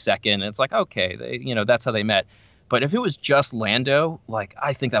in for a second, and it's like, okay, that's how they met. But if it was just Lando, like,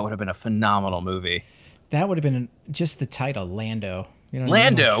 I think that would have been a phenomenal movie. That would have been just the title, Lando.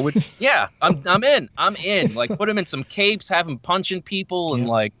 Lando would, I'm in. Like, put him in some capes, have him punching people, and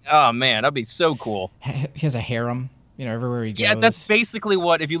like, oh man, that'd be so cool. He has a harem. Everywhere he goes. Yeah, that's basically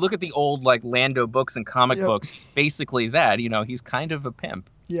what, if you look at the old like Lando books and comic books, he's basically that. He's kind of a pimp.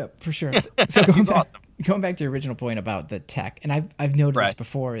 Yeah, for sure. So going back to your original point about the tech, and I've noticed this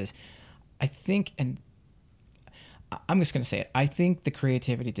before, is I think, and I'm just going to say it, I think the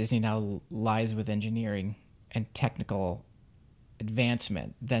creativity at Disney now lies with engineering and technical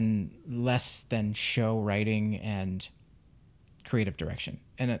advancement than less than show writing and creative direction.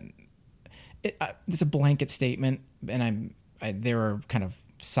 And it's a blanket statement, and there are kind of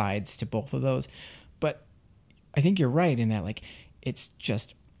sides to both of those, but I think you're right in that, like, it's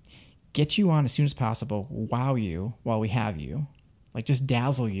just get you on as soon as possible, wow you while we have you, like just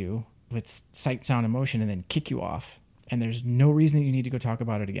dazzle you with sight, sound, and motion, and then kick you off. And there's no reason that you need to go talk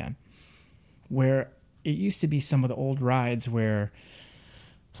about it again. Where it used to be some of the old rides where,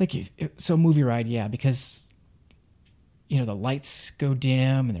 like, so movie ride, yeah, because, you know, the lights go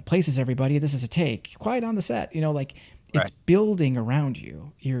dim and it places everybody. This is a take, quiet on the set, you know, like it's building around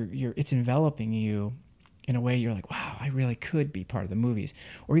you. It's enveloping you in a way you're like, wow, I really could be part of the movies.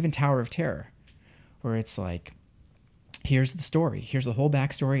 Or even Tower of Terror, where it's like, here's the story, here's the whole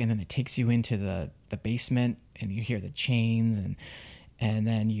backstory, and then it takes you into the basement, and you hear the chains, and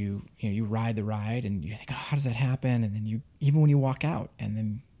then you ride the ride, and you think, oh, how does that happen? And then even when you walk out,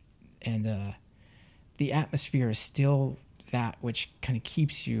 and the atmosphere is still that which kind of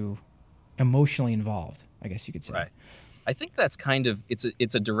keeps you emotionally involved, I guess you could say. Right. I think that's kind of it's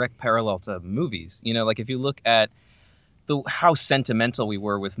a direct parallel to movies. You know, like if you look at how sentimental we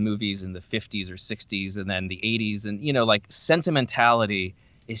were with movies in the 50s or 60s and then the 80s, and, you know, like sentimentality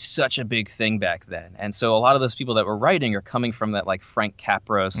is such a big thing back then. And so a lot of those people that were writing are coming from that, like Frank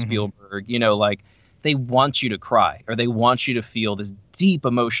Capra, Spielberg, you know, like they want you to cry or they want you to feel this deep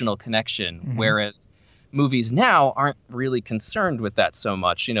emotional connection. Whereas movies now aren't really concerned with that so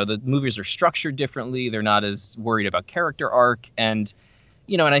much. You know, the movies are structured differently. They're not as worried about character arc. And,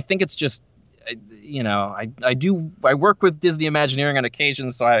 you know, and I think it's just, you know, I work with Disney Imagineering on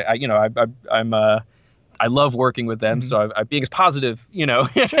occasion. So I love working with them. So I'm being as positive, you know,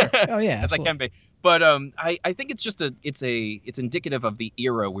 sure. Oh, yeah, as I can be. But I think it's just it's indicative of the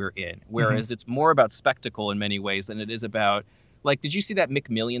era we're in, whereas it's more about spectacle in many ways than it is about, like, did you see that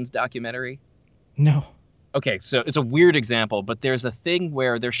McMillions documentary? No. Okay, so it's a weird example, but there's a thing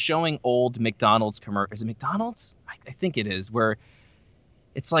where they're showing old McDonald's commercials. Is it McDonald's? I think it is, where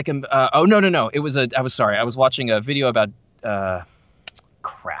it's like no. It was I was watching a video about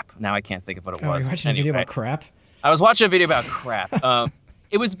crap. Now I can't think of what it was. You're watching a video about crap? I was watching a video about crap.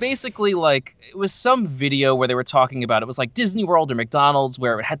 It was basically like, it was some video where they were talking about, it was like Disney World or McDonald's,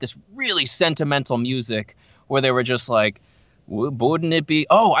 where it had this really sentimental music where they were just like, wouldn't it be?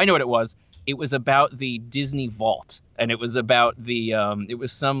 Oh, I know what it was. It was about the Disney Vault. And it was about it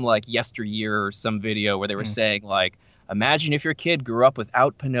was some like yesteryear or some video where they were saying like, imagine if your kid grew up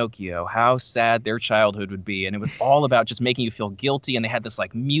without Pinocchio, how sad their childhood would be. And it was all about just making you feel guilty. And they had this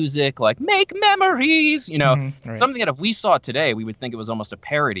like music, like make memories, you know, something that if we saw it today, we would think it was almost a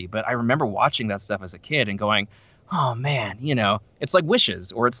parody. But I remember watching that stuff as a kid and going, oh man, you know, it's like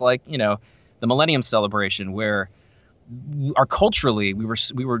Wishes, or it's like, you know, the Millennium Celebration, where culturally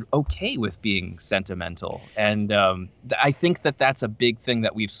we were okay with being sentimental. And I think that that's a big thing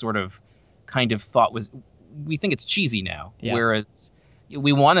that we've sort of kind of thought was, we think it's cheesy now, whereas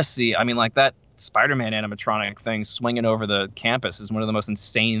we want to see, I mean, like that Spider-Man animatronic thing swinging over the campus is one of the most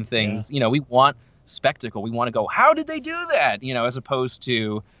insane things. You know, we want spectacle. We want to go, how did they do that? You know, as opposed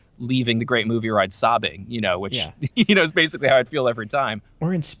to leaving the great movie ride sobbing, you know, which, you know, is basically how I'd feel every time.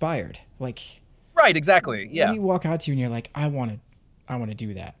 Or inspired. Like, right, exactly. Yeah. When you walk out to you and you're like, I want to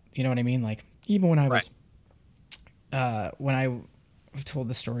do that. You know what I mean? Like, even when I was, when I told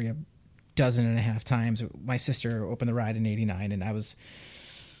the story a dozen and a half times, my sister opened the ride in 89 and I was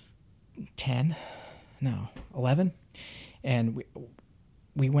 11. And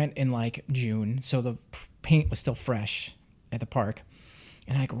we went in like June. So the paint was still fresh at the park.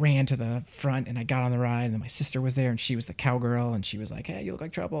 And I ran to the front and I got on the ride, and then my sister was there and she was the cowgirl and she was like, hey, you look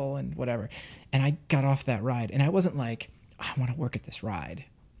like trouble and whatever. And I got off that ride and I wasn't like, I want to work at this ride.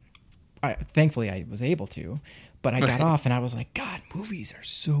 Thankfully I was able to, but I got off and I was like, God, movies are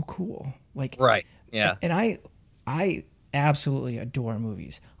so cool. Like, right. Yeah. And I absolutely adore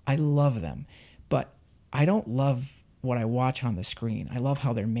movies. I love them, but I don't love what I watch on the screen. I love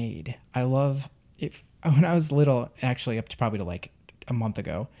how they're made. When I was little, actually up to probably to like a month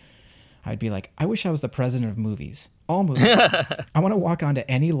ago, I'd be like, I wish I was the president of movies. All movies. I want to walk onto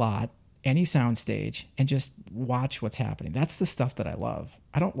any lot, any soundstage, and just watch what's happening. That's the stuff that I love.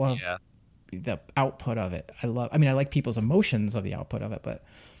 I don't love the output of it. I like people's emotions of the output of it, but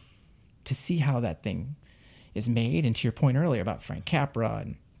to see how that thing is made, and to your point earlier about Frank Capra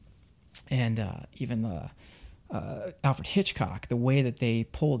and even the Alfred Hitchcock, the way that they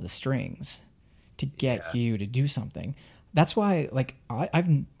pull the strings to get you to do something. That's why, like, I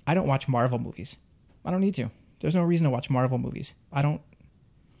don't watch Marvel movies. I don't need to. There's no reason to watch Marvel movies. I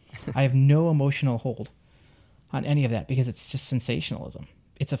have no emotional hold on any of that because it's just sensationalism.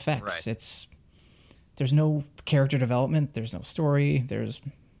 It's effects. Right. There's no character development. There's no story.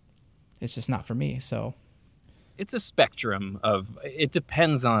 It's just not for me. So it's a spectrum of, it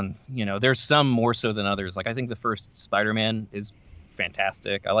depends on, there's some more so than others. Like I think the first Spider-Man is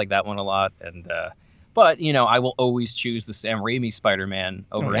fantastic. I like that one a lot. And, but I will always choose the Sam Raimi Spider-Man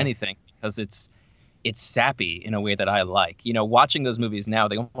over anything because it's sappy in a way that I like. Watching those movies now,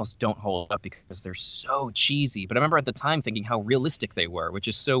 they almost don't hold up because they're so cheesy. But I remember at the time thinking how realistic they were, which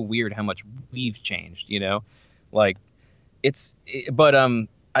is so weird how much we've changed, like to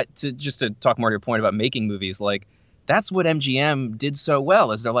talk more to your point about making movies, like that's what MGM did so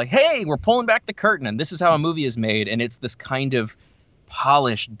well, is they're like, hey, we're pulling back the curtain and this is how a movie is made. And it's this kind of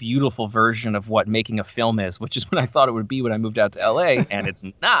polished, beautiful version of what making a film is, which is what I thought it would be when I moved out to LA, and it's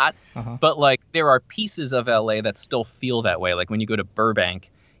not. But like there are pieces of LA that still feel that way. Like when you go to Burbank,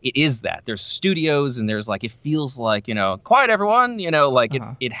 it is that. There's studios and there's like, it feels like, quiet everyone, like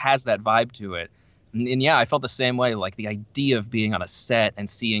it has that vibe to it. And yeah, I felt the same way. Like the idea of being on a set and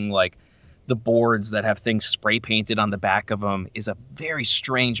seeing like the boards that have things spray painted on the back of them is a very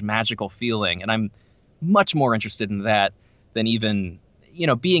strange, magical feeling. And I'm much more interested in that than even,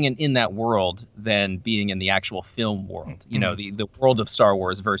 being in that world than being in the actual film world. The world of Star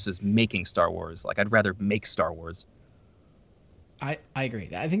Wars versus making Star Wars. Like I'd rather make Star Wars. I agree.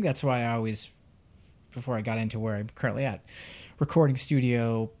 I think that's why I always, before I got into where I'm currently at, recording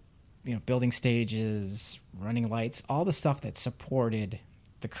studio, building stages, running lights, all the stuff that supported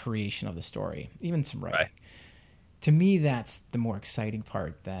the creation of the story, even some writing. Right. To me, that's the more exciting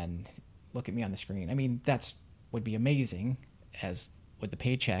part than look at me on the screen. I mean, would be amazing as with the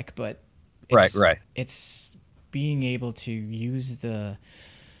paycheck, but it's being able to use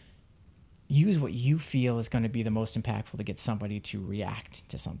what you feel is going to be the most impactful to get somebody to react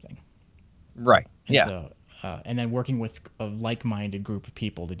to something. Right. And yeah. So, and then working with a like-minded group of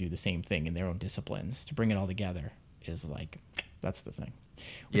people to do the same thing in their own disciplines, to bring it all together is like, that's the thing.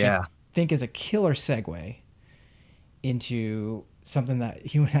 Which I think is a killer segue into something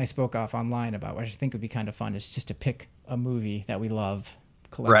that you and I spoke off online about, which I think would be kind of fun, is just to pick a movie that we love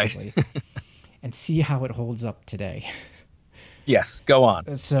collectively and see how it holds up today. Yes, go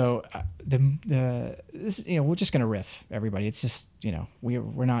on. So this, we're just going to riff, everybody. It's just,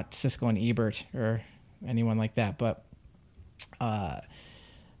 we're not Siskel and Ebert or anyone like that, but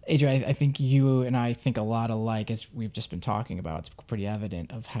AJ, I think you and I think a lot alike, as we've just been talking about. It's pretty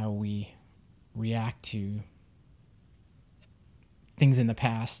evident of how we react to things in the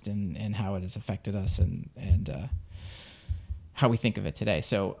past and how it has affected us and how we think of it today.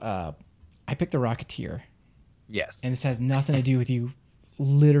 So I picked The Rocketeer. Yes. And this has nothing to do with you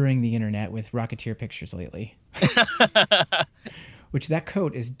littering the internet with Rocketeer pictures lately. Which that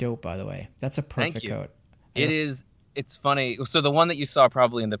coat is dope, by the way. That's a perfect coat. It is. It's funny. So the one that you saw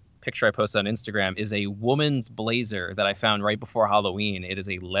probably in the picture I posted on Instagram is a woman's blazer that I found right before Halloween. It is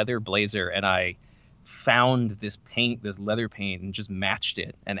a leather blazer, and I found this leather paint, and just matched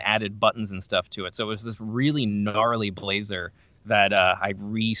it and added buttons and stuff to it. So it was this really gnarly blazer that I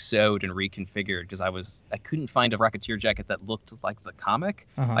re-sewed and reconfigured because I couldn't find a Rocketeer jacket that looked like the comic.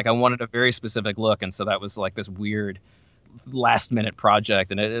 Like I wanted a very specific look, and so that was like this weird last minute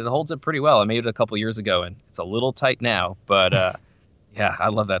project, and it holds up pretty well. I made it a couple years ago, and it's a little tight now, but yeah, I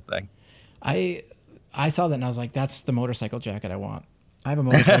love that thing. I saw that and I was like, that's the motorcycle jacket I want. I have a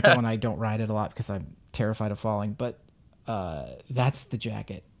motorcycle and I don't ride it a lot because I'm terrified of falling, but that's the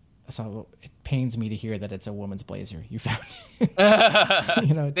jacket. So it pains me to hear that it's a woman's blazer you found.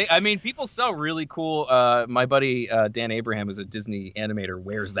 People sell really cool. My buddy Dan Abraham, who's a Disney animator,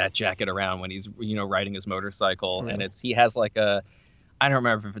 wears that jacket around when he's riding his motorcycle, and he has like I don't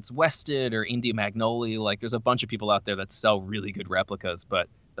remember if it's Wested or India Magnolia. Like there's a bunch of people out there that sell really good replicas, but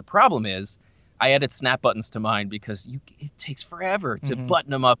the problem is I added snap buttons to mine because it takes forever to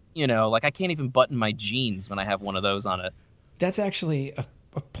button them up. Like I can't even button my jeans when I have one of those on it. That's actually a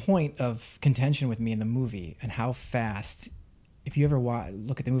point of contention with me in the movie, and how fast, if you ever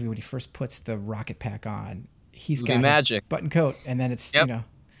look at the movie when he first puts the rocket pack on, he's got magic button coat, and then it's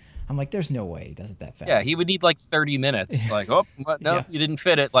I'm like, there's no way he does it that fast. Yeah, he would need like 30 minutes. Like, oh, what? No, you didn't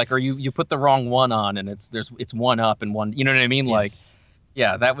fit it. Like, or you put the wrong one on, and it's one up and one. You know what I mean? Yes. Like,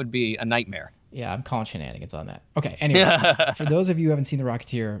 yeah, that would be a nightmare. Yeah, I'm calling shenanigans on that. Okay, anyways, for those of you who haven't seen The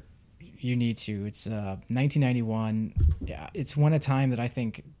Rocketeer, you need to. It's 1991. Yeah, it's one a time that I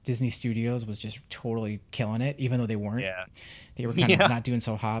think Disney Studios was just totally killing it, even though they weren't. Yeah. They were kind of not doing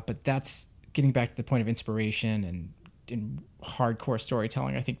so hot. But that's getting back to the point of inspiration and in hardcore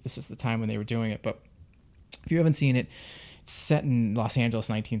storytelling. I think this is the time when they were doing it. But if you haven't seen it, set in Los Angeles,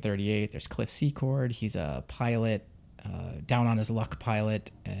 1938. There's Cliff Secord. He's a pilot, down on his luck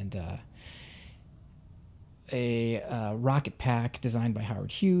pilot, and a rocket pack designed by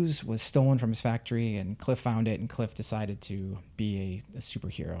Howard Hughes was stolen from his factory, and Cliff found it, and Cliff decided to be a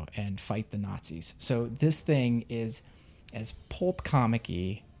superhero and fight the Nazis. So this thing is as pulp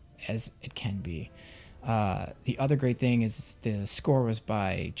comic-y as it can be. The other great thing is the score was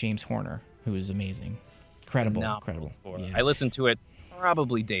by James Horner, who is amazing. Incredible. Score. Yeah. I listen to it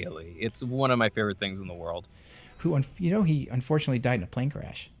probably daily. It's one of my favorite things in the world. He unfortunately died in a plane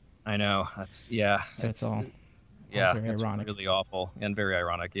crash. I know. So it's all very it's ironic. Really awful and very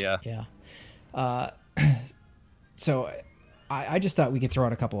ironic. Yeah. Yeah. So I just thought we could throw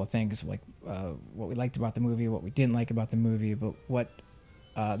out a couple of things, like what we liked about the movie, what we didn't like about the movie. But what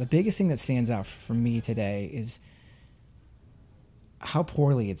the biggest thing that stands out for me today is how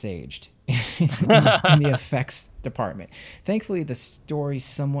poorly it's aged in the effects department. Thankfully, the story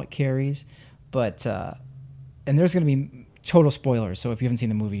somewhat carries, but and there's going to be total spoilers. So if you haven't seen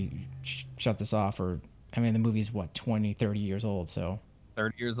the movie, shut this off. The movie's 20, 30 years old. So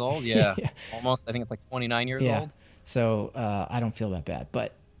 30 years old, yeah. Yeah. Almost. I think it's like 29 years old. So I don't feel that bad,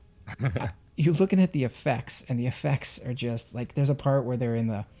 but you're looking at the effects, and the effects are just like, there's a part where they're in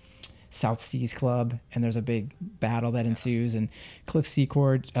the South Seas Club, and there's a big battle that ensues, and Cliff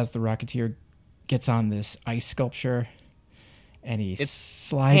Secord, as the Rocketeer, gets on this ice sculpture, and he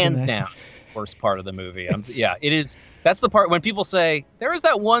slides. Hands down, worst part of the movie. It is. That's the part when people say there is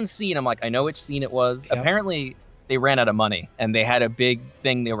that one scene. I'm like, I know which scene it was. Yep. Apparently, they ran out of money, and they had a big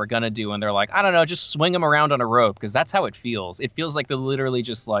thing they were gonna do, and they're like, I don't know, just swing him around on a rope, because that's how it feels. It feels like they're literally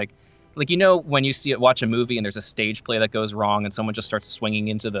just like when you watch a movie and there's a stage play that goes wrong and someone just starts swinging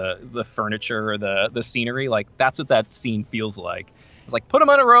into the furniture or the scenery, like that's what that scene feels like. It's like, put him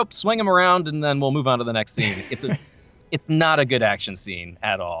on a rope, swing him around, and then we'll move on to the next scene. It's not a good action scene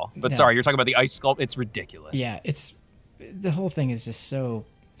at all. But sorry, you're talking about the ice sculpt. It's ridiculous. Yeah, the whole thing is just so,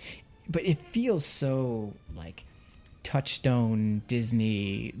 but it feels so like Touchstone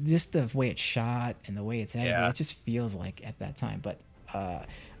Disney, just the way it's shot and the way it's edited. It just feels like at that time. But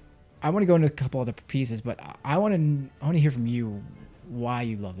I want to go into a couple other pieces, but I want to hear from you why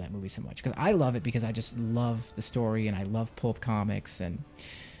you love that movie so much, because I love it because I just love the story and I love pulp comics, and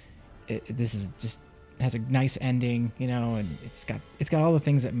this is just has a nice ending, and it's got all the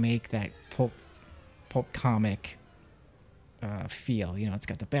things that make that pulp comic feel. It's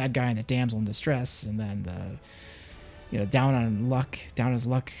got the bad guy and the damsel in distress, and then the down on his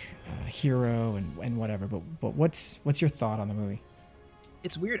luck hero and whatever. But what's your thought on the movie?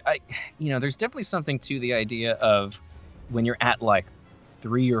 It's weird. There's definitely something to the idea of when you're at like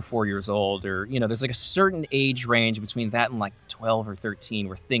 3 or 4 years old, or there's like a certain age range between that and like 12 or 13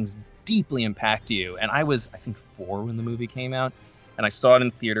 where things deeply impact you. And I was, I think, 4 when the movie came out, and I saw it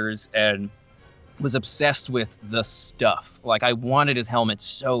in theaters and was obsessed with the stuff. Like, I wanted his helmet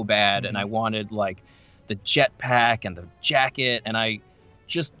so bad, and I wanted like the jetpack and the jacket, and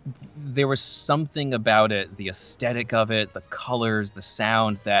there was something about it, the aesthetic of it, the colors, the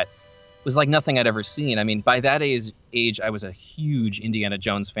sound, that was like nothing I'd ever seen. I mean, by that age, I was a huge Indiana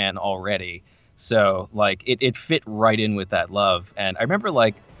Jones fan already. So like it fit right in with that love. And I remember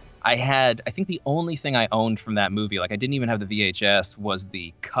like I think the only thing I owned from that movie, like I didn't even have the VHS, was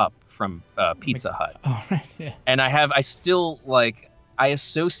the cup from Pizza Hut. Oh, right, yeah. And I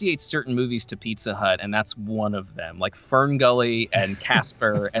associate certain movies to Pizza Hut, and that's one of them. Like Fern Gully and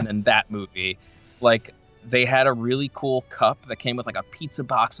Casper, and then that movie. Like, they had a really cool cup that came with like a pizza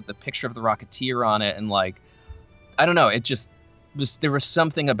box with a picture of the Rocketeer on it, and like, I don't know, it just there was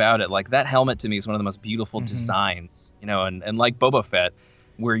something about it. Like, that helmet to me is one of the most beautiful designs, and like Boba Fett,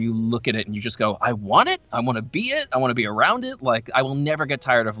 where you look at it and you just go, I want it, I want to be it, I want to be around it. Like, I will never get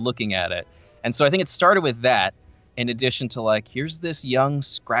tired of looking at it. And so I think it started with that. In addition to like, here's this young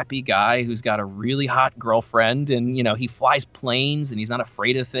scrappy guy who's got a really hot girlfriend, and he flies planes and he's not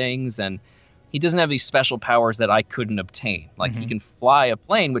afraid of things, and he doesn't have these special powers that I couldn't obtain. Like he can fly a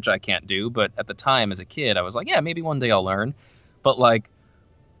plane, which I can't do, but at the time as a kid I was like, yeah, maybe one day I'll learn. But like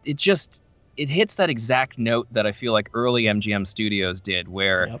it hits that exact note that I feel like early MGM Studios did,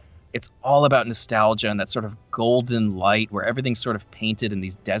 where it's all about nostalgia and that sort of golden light where everything's sort of painted in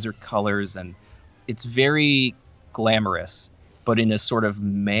these desert colors, and it's very glamorous, but in a sort of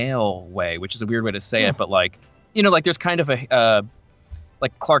male way, which is a weird way to say it. But like, like there's kind of a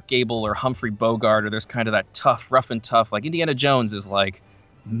like Clark Gable or Humphrey Bogart, or there's kind of that tough, rough and tough. Like Indiana Jones is like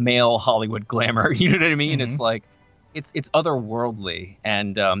male Hollywood glamour. You know what I mean? It's like it's otherworldly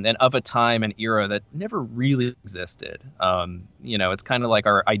and of a time and era that never really existed. It's kind of like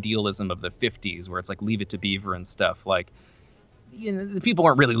our idealism of the 50s, where it's like Leave It to Beaver and stuff. Like the people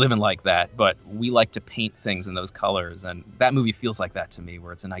weren't really living like that, but we like to paint things in those colors, and that movie feels like that to me,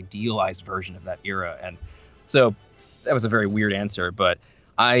 where it's an idealized version of that era. And so that was a very weird answer, but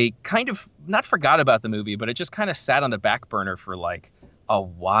I kind of not forgot about the movie, but it just kind of sat on the back burner for like a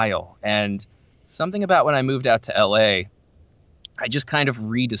while. And something about when I moved out to LA, I just kind of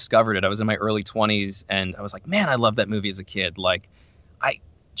rediscovered it. I was in my early 20s and I was like, man, I love that movie as a kid. Like, I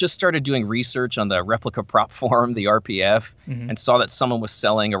just started doing research on the replica prop forum, the RPF, and saw that someone was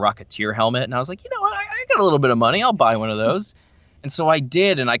selling a Rocketeer helmet. And I was like, you know what? I got a little bit of money. I'll buy one of those. And so I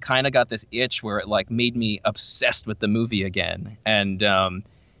did. And I kind of got this itch where it like made me obsessed with the movie again. And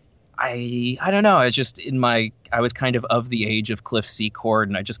I don't know. I was kind of the age of Cliff Secord,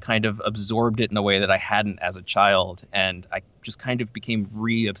 and I just kind of absorbed it in a way that I hadn't as a child. And I just kind of became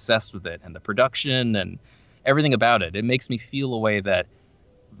re-obsessed with it and the production and everything about it. It makes me feel a way that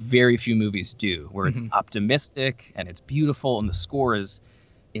very few movies do, where it's optimistic and it's beautiful and the score is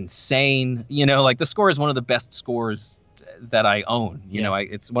insane. Like the score is one of the best scores that I own.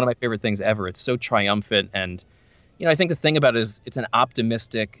 It's one of my favorite things ever. It's so triumphant. And I think the thing about it is it's an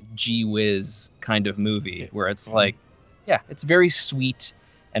optimistic gee whiz kind of movie where it's like, yeah, it's very sweet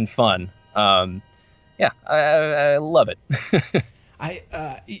and fun. I love it.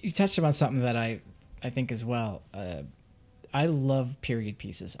 You touched on something that I think as well. I love period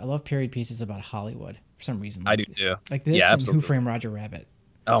pieces. I love period pieces about Hollywood for some reason. I do too. Like this and Who Framed Roger Rabbit.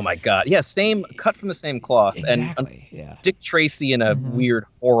 Oh my God. Yeah. Same, cut from the same cloth. Exactly. And Dick Tracy in a weird,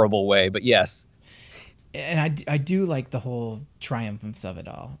 horrible way, but yes. And I do like the whole triumphance of it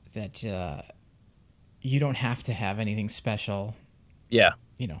all, that you don't have to have anything special. Yeah.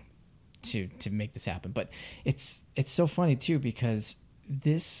 To make this happen. But it's so funny too, because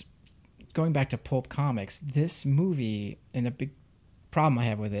this, going back to pulp comics, this movie, and the big problem I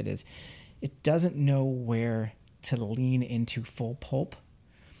have with it is it doesn't know where to lean into full pulp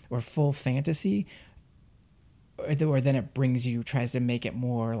or full fantasy, or then it tries to make it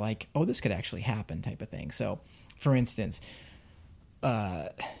more like, oh, this could actually happen type of thing. So, for instance,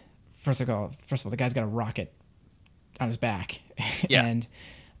 first of all, the guy's got a rocket on his back, and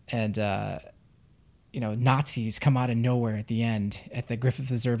Nazis come out of nowhere at the end at the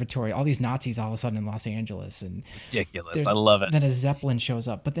Griffith Observatory. All these Nazis all of a sudden in Los Angeles, and ridiculous. I love it. Then a Zeppelin shows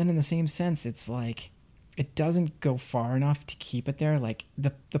up, but then in the same sense, it's like it doesn't go far enough to keep it there. Like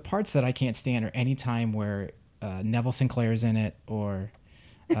the parts that I can't stand are any time where Neville Sinclair's in it, or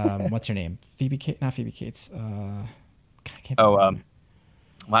what's her name? Not Phoebe Cates. God, I can't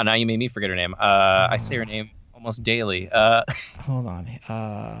wow! Now you made me forget her name. I say her name almost daily. Hold on.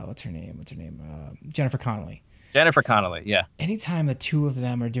 What's her name? Jennifer Connelly. Jennifer Connelly, yeah. Anytime the two of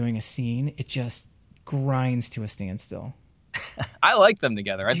them are doing a scene, it just grinds to a standstill. I like them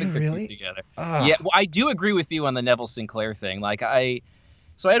together. I think they're really? good together. Yeah, well, I do agree with you on the Neville Sinclair thing. Like I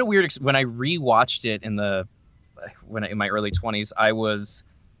had a weird when I rewatched it in my early 20s. I was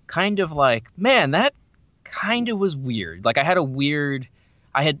kind of like, man, that kind of was weird. Like I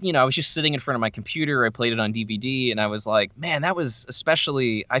was just sitting in front of my computer. I played it on DVD, and I was like, man, that was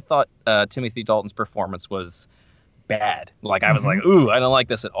especially. I thought Timothy Dalton's performance was bad. Like I was like, ooh, I don't like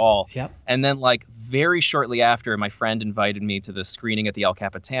this at all. Yep. And then like very shortly after, my friend invited me to the screening at the El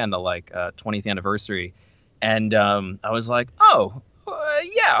Capitan, the 20th anniversary, and I was like, oh,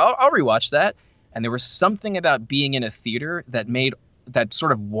 yeah, I'll rewatch that. And there was something about being in a theater that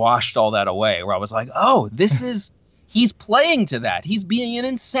sort of washed all that away, where I was like, oh, this is. He's playing to that. He's being an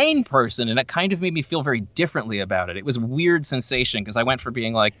insane person. And it kind of made me feel very differently about it. It was a weird sensation, because I went from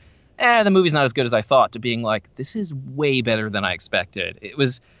being like, the movie's not as good as I thought, to being like, this is way better than I expected.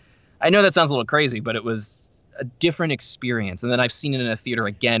 I know that sounds a little crazy, but it was a different experience. And then I've seen it in a theater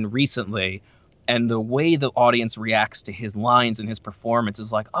again recently, and the way the audience reacts to his lines and his performance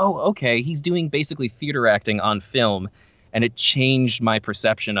is like, oh, okay, he's doing basically theater acting on film. And it changed my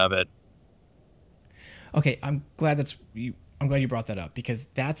perception of it. Okay, I'm glad you brought that up, because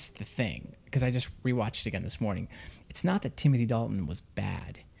that's the thing. Because I just rewatched it again this morning. It's not that Timothy Dalton was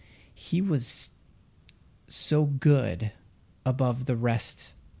bad. He was so good above the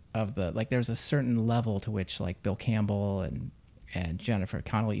rest of there's a certain level to which like Bill Campbell and Jennifer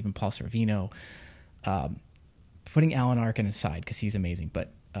Connelly, even Paul Sorvino, putting Alan Arkin aside because he's amazing,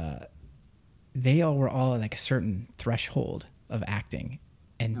 but they were all at like a certain threshold of acting.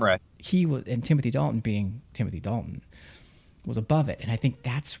 And right. and Timothy Dalton, being Timothy Dalton, was above it. And I think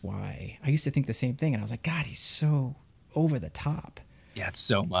that's why I used to think the same thing. And I was like, God, he's so over the top. Yeah, it's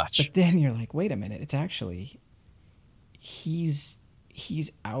so much. But then you're like, wait a minute. It's actually, he's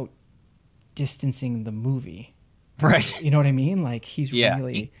out distancing the movie. Right. You know what I mean? Like he's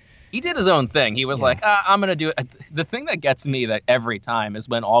really, He did his own thing. He was like, I'm going to do it. The thing that gets me that every time is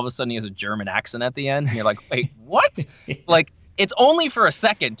when all of a sudden he has a German accent at the end. And you're like, wait, what? Like, it's only for a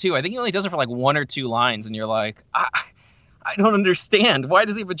second, too. I think he only does it for like 1 or 2 lines. And you're like, I don't understand. Why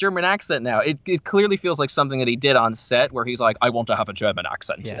does he have a German accent now? It clearly feels like something that he did on set where he's like, I want to have a German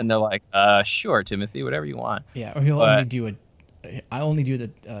accent. Yeah. And they're like, sure, Timothy, whatever you want. Yeah, or he'll only do I only do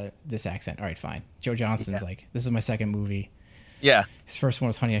this accent. All right, fine. Joe Johnston's like, this is my second movie. Yeah. His first one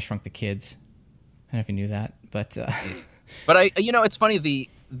was Honey, I Shrunk the Kids. I don't know if you knew that, but but it's funny,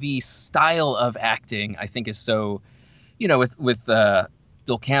 the style of acting I think is so, with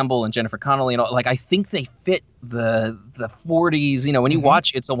Bill Campbell and Jennifer Connelly, like I think they fit the 40s. When you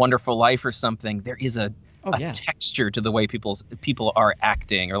watch It's a Wonderful Life or something, there is a texture to the way people are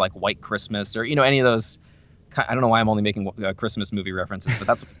acting, or like White Christmas, or any of those. I don't know why I'm only making Christmas movie references, but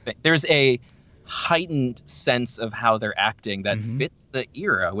that's there's a heightened sense of how they're acting that fits the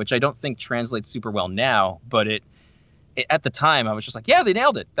era, which I don't think translates super well now, but it at the time I was just like, yeah, they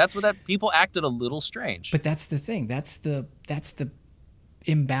nailed it. That's what people acted a little strange. But that's the thing. That's the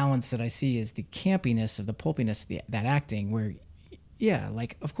imbalance that I see, is the campiness of the pulpiness of that acting, where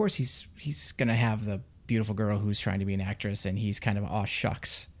like of course he's gonna have the beautiful girl who's trying to be an actress, and he's kind of aw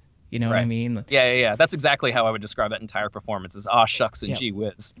shucks. You know what I mean? Yeah. That's exactly how I would describe that entire performance, is aw shucks and gee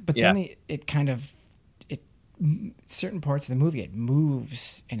whiz. But then it kind of, certain parts of the movie, it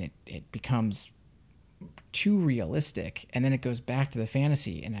moves and it becomes too realistic, and then it goes back to the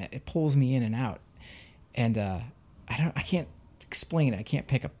fantasy, and it pulls me in and out. And I can't explain it. I can't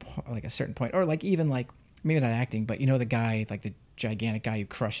pick a certain point, or like even like maybe not acting, but the guy, like the gigantic guy who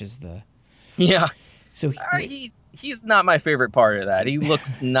crushes the. Yeah. So he's not my favorite part of that. He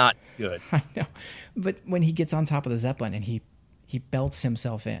looks not good. I know. But when he gets on top of the Zeppelin and he belts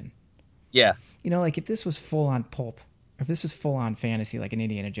himself in. Yeah. Like if this was full on pulp, if this was full on fantasy like an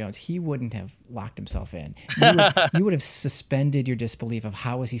Indiana Jones, he wouldn't have locked himself in. You would have suspended your disbelief of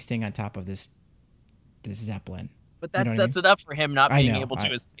how is he staying on top of this Zeppelin. But that sets it up for him not being able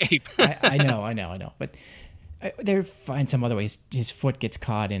to escape. I know. But they find some other way. His foot gets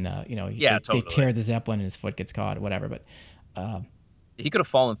caught in totally. They tear the Zeppelin and his foot gets caught, whatever. But he could have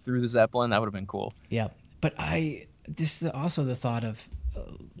fallen through the Zeppelin. That would have been cool. Yeah, but also the thought of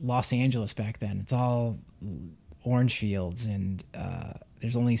Los Angeles back then. It's all orange fields, and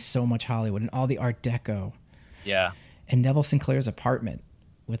there's only so much Hollywood, and all the Art Deco. Yeah. And Neville Sinclair's apartment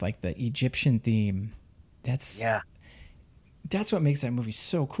with like the Egyptian theme. That's what makes that movie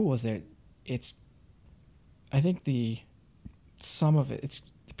so cool. Is that I think the sum of it,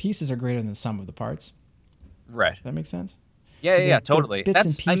 the pieces are greater than the sum of the parts. Right. Does that make sense? Yeah, totally. Bits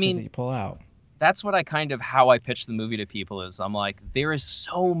and pieces that you pull out. That's what how I pitch the movie to people is, I'm like, there is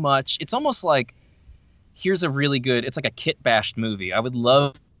so much. It's almost like, here's a really good, it's like a kit bashed movie. I would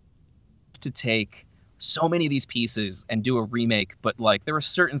love to take so many of these pieces and do a remake, but like there are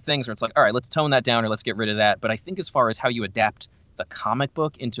certain things where it's like, all right, let's tone that down or let's get rid of that. But I think as far as how you adapt the comic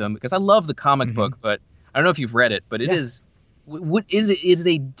book into because I love the comic book, but I don't know if you've read it, but it is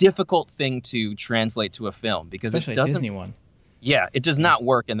a difficult thing to translate to a film, because especially it doesn't, a Disney one. Yeah, it does not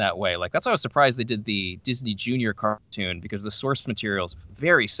work in that way. Like that's why I was surprised they did the Disney Junior cartoon, because the source material is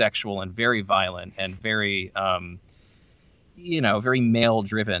very sexual and very violent and very very male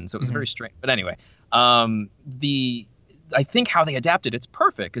driven. So it was very strange. But anyway, I think how they adapted it's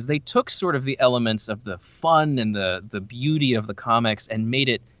perfect, because they took sort of the elements of the fun and the beauty of the comics and made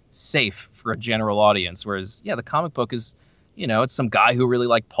it safe for a general audience, whereas the comic book is it's some guy who really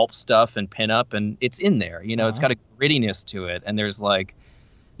liked pulp stuff and pinup, and it's in there. It's got a grittiness to it, and there's like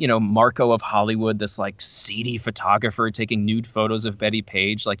Marco of Hollywood, this like seedy photographer taking nude photos of Betty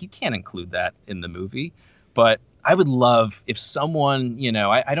Page. Like you can't include that in the movie, but I would love if someone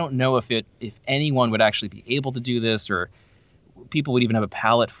I don't know if anyone would actually be able to do this, or people would even have a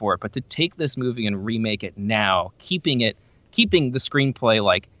palate for it, but to take this movie and remake it now, keeping the screenplay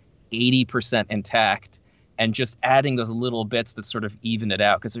like 80% intact, and just adding those little bits that sort of even it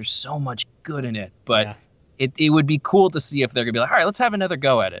out, because there's so much good in it. But it would be cool to see if they're gonna be like, all right, let's have another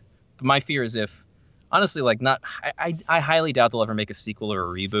go at it. But my fear is honestly, like I highly doubt they'll ever make a sequel or a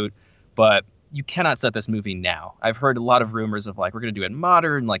reboot, but you cannot set this movie now. I've heard a lot of rumors of like, we're going to do it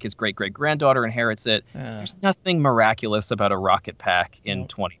modern, like his great-great-granddaughter inherits it. There's nothing miraculous about a rocket pack in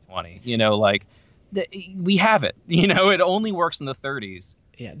 2020. We have it. It only works in the 30s.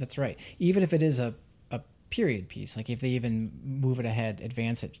 Yeah, that's right. Even if it is a period piece, like if they even move it ahead,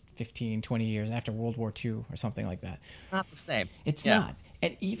 advance it 15, 20 years after World War II or something like that. Not the same. It's not.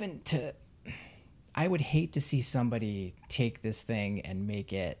 And even I would hate to see somebody take this thing and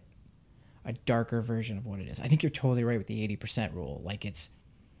make it a darker version of what it is. I think you're totally right with the 80% rule. Like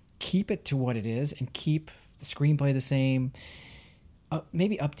keep it to what it is and keep the screenplay the same.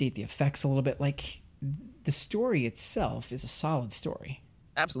 Maybe update the effects a little bit. Like, the story itself is a solid story.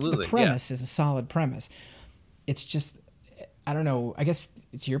 Absolutely. The premise is a solid premise. It's just, I don't know, I guess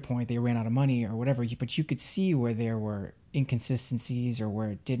it's your point, they ran out of money or whatever, but you could see where there were inconsistencies or where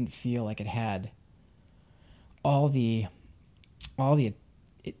it didn't feel like it had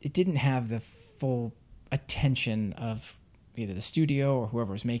it didn't have the full attention of either the studio or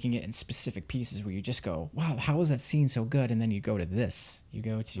whoever was making it in specific pieces where you just go, wow, how was that scene so good? And then you go to this, you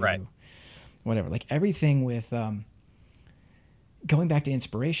go to whatever, like everything with, going back to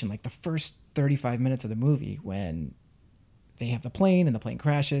inspiration, like the first 35 minutes of the movie when they have the plane and the plane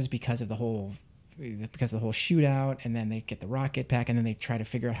crashes because of the whole shootout, and then they get the rocket pack and then they try to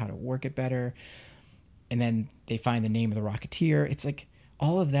figure out how to work it better. And then they find the name of the Rocketeer. It's like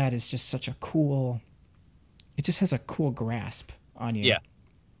all of that is just such a cool, it just has a cool grasp on you. Yeah.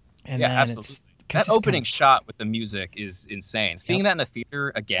 And yeah, then absolutely. That opening shot with the music is insane. Seeing that in a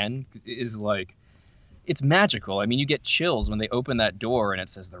theater again is like, it's magical. I mean, you get chills when they open that door and it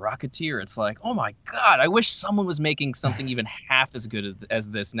says the Rocketeer. It's like, oh my God, I wish someone was making something even half as good as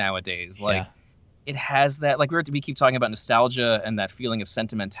this nowadays. Like, it has that, like we keep talking about nostalgia and that feeling of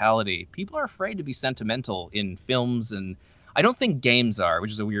sentimentality. People are afraid to be sentimental in films, and I don't think games are,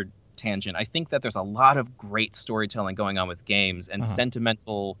 which is a weird tangent. I think that there's a lot of great storytelling going on with games, and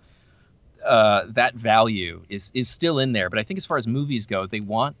sentimental, that value is still in there. But I think as far as movies go, they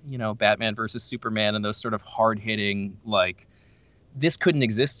want, Batman versus Superman and those sort of hard hitting, like, this couldn't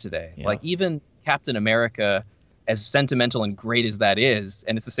exist today. Like, even Captain America, as sentimental and great as that is,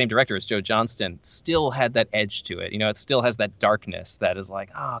 and it's the same director as Joe Johnston, still had that edge to it. It still has that darkness that is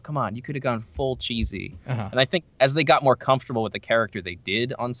like, come on, you could have gone full cheesy. And I think as they got more comfortable with the character, they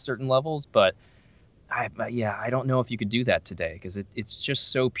did on certain levels. But I don't know if you could do that today, because it's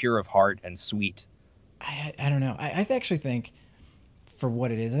just so pure of heart and sweet. I don't know. I actually think, for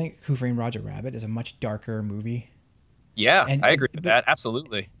what it is, I think Who Framed Roger Rabbit is a much darker movie. Yeah, I agree with that.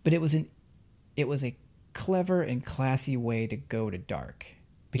 Absolutely. But it was a clever and classy way to go to dark,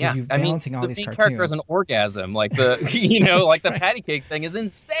 because you're balancing all these cartoons. The main character has an orgasm, like the like the patty cake thing is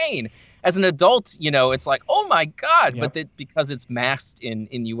insane. As an adult, it's like, oh my God, but because it's masked in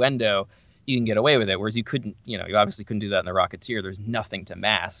innuendo, you can get away with it, whereas you couldn't, you obviously couldn't do that in The Rocketeer. There's nothing to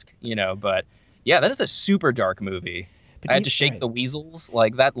mask, but yeah, that is a super dark movie. But I had to shake the weasels.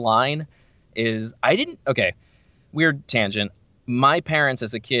 Like, that line is, weird tangent. My parents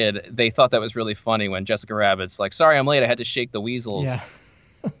as a kid, they thought that was really funny when Jessica Rabbit's like, sorry, I'm late, I had to shake the weasels. Yeah.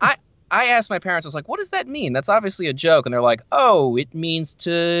 I asked my parents, I was like, what does that mean? That's obviously a joke. And they're like, oh, it means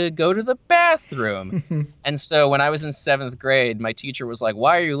to go to the bathroom. And so when I was in 7th grade, my teacher was like,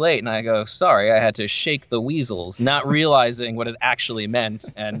 why are you late? And I go, sorry, I had to shake the weasels, not realizing what it actually meant.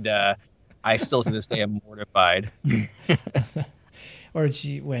 And I still to this day am mortified. Or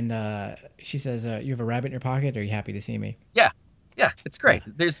when she says, you have a rabbit in your pocket, are you happy to see me? Yeah, it's great.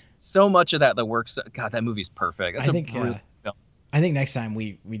 There's so much of that works. God, that movie's perfect. That's brilliant film. I think next time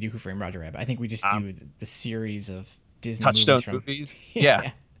we do Who Framed Roger Rabbit, I think we just do the series of Disney Touchstone movies.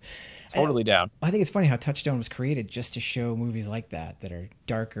 Yeah. Totally down. I think it's funny how Touchstone was created just to show movies like that are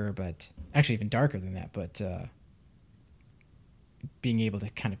darker, but actually even darker than that, but being able to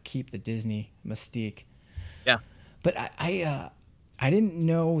kind of keep the Disney mystique. Yeah. But I didn't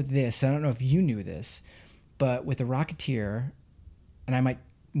know this. I don't know if you knew this, but with The Rocketeer, and I might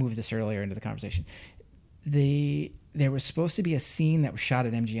move this earlier into the conversation, there was supposed to be a scene that was shot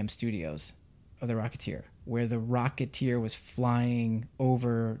at MGM Studios of The Rocketeer, where the Rocketeer was flying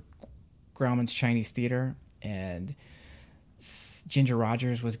over Grauman's Chinese Theater, and Ginger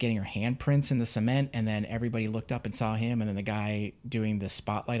Rogers was getting her handprints in the cement, and then everybody looked up and saw him, and then the guy doing the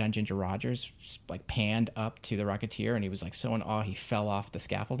spotlight on Ginger Rogers like panned up to the Rocketeer, and he was like so in awe he fell off the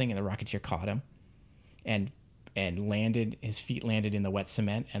scaffolding, and the Rocketeer caught him and landed, his feet landed in the wet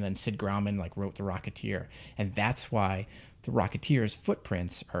cement, and then Sid Grauman like wrote The Rocketeer, and that's why the Rocketeer's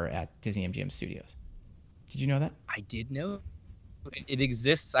footprints are at Disney MGM Studios. Did you know that? I did know. It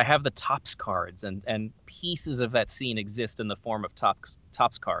exists. I have the Topps cards, and pieces of that scene exist in the form of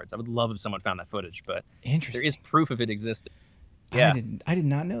Topps cards. I would love if someone found that footage, but there is proof of it existed. Yeah, I did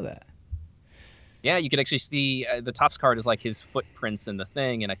not know that. Yeah, you could actually see the Topps card is like his footprints in the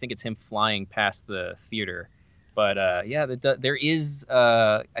thing, and I think it's him flying past the theater. But there is,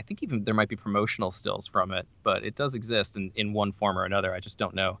 I think even there might be promotional stills from it, but it does exist in one form or another. I just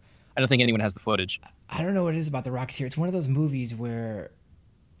don't know. I don't think anyone has the footage. I don't know what it is about The Rocketeer. It's one of those movies where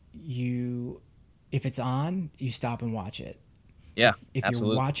if it's on, you stop and watch it. Yeah, If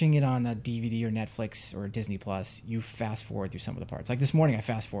absolutely. you're watching it on a DVD or Netflix or Disney Plus, you fast forward through some of the parts. Like this morning, I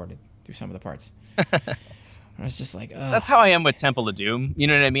fast forwarded through some of the parts. I was just like, ugh. That's how I am with Temple of Doom. You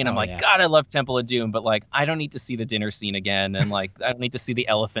know what I mean? I'm Oh, like, yeah. God, I love Temple of Doom, but like, I don't need to see the dinner scene again, and like, I don't need to see the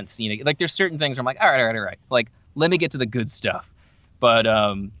elephant scene again. Like, there's certain things where I'm like, all right. Like, let me get to the good stuff. But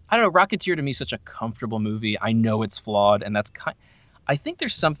I don't know. Rocketeer to me is such a comfortable movie. I know it's flawed, and I think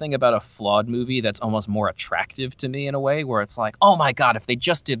there's something about a flawed movie that's almost more attractive to me in a way, where it's like, oh my God, if they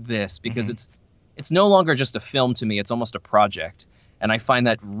just did this, because it's no longer just a film to me. It's almost a project. And I find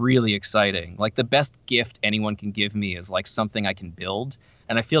that really exciting. Like the best gift anyone can give me is like something I can build.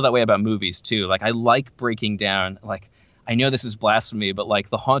 And I feel that way about movies too. Like I like breaking down, like I know this is blasphemy, but like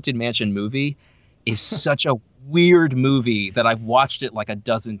the Haunted Mansion movie is such a weird movie that I've watched it like a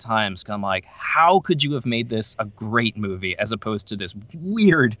dozen times. 'Cause I'm like, how could you have made this a great movie as opposed to this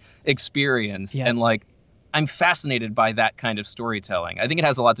weird experience? Yeah. And like, I'm fascinated by that kind of storytelling. I think it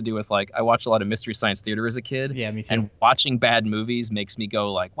has a lot to do with like I watched a lot of Mystery Science Theater as a kid. Yeah, me too. And watching bad movies makes me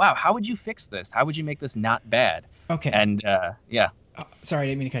go like, wow, how would you fix this? How would you make this not bad? Okay. And yeah, Oh, sorry, I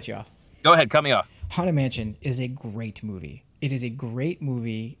didn't mean to cut you off. go ahead, cut me off. Haunted Mansion is a great movie. It is a great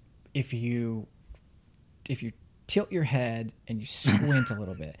movie if you tilt your head and you squint a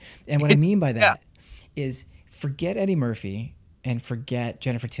little bit. And what I mean by that is forget Eddie Murphy and forget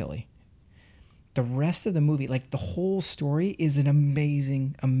Jennifer Tilly. The rest of the movie, like the whole story, is an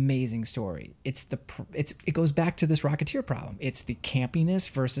amazing, amazing story. It goes back to this Rocketeer problem. It's the campiness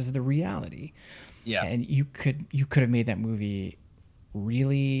versus the reality. Yeah. And you could have made that movie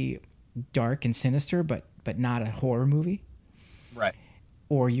really dark and sinister, but not a horror movie. Right.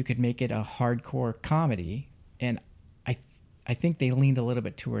 Or you could make it a hardcore comedy. And I think they leaned a little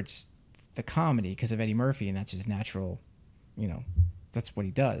bit towards the comedy because of Eddie Murphy, and that's his natural, that's what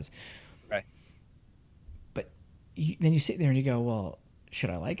he does. Right. Then you sit there and you go, well, should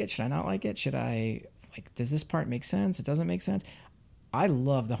I like it? Should I not like it? Does this part make sense? It doesn't make sense. I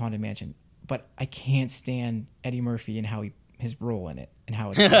love the Haunted Mansion, but I can't stand Eddie Murphy and his role in it and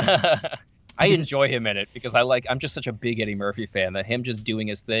how it's done. I enjoy him in it because I'm just such a big Eddie Murphy fan that him just doing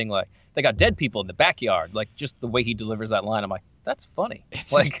his thing, like they got dead people in the backyard, like just the way he delivers that line, I'm like, that's funny. It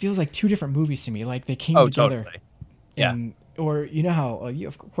just feels like two different movies to me. Like they came together. Totally. Yeah. Or you know how,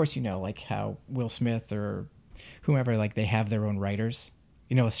 of course, like how Will Smith or whomever, like they have their own writers.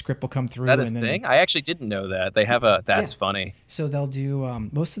 A script will come through. Is that a thing? I actually didn't know that. They have that's funny. So they'll do,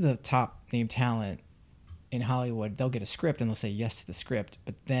 most of the top name talent in Hollywood, they'll get a script and they'll say yes to the script,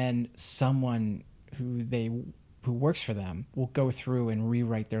 but then someone who works for them will go through and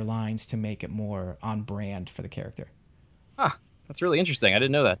rewrite their lines to make it more on brand for the character. Huh. That's really interesting. I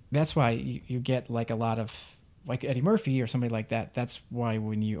didn't know that. That's why you get like a lot of, like Eddie Murphy or somebody like that. That's why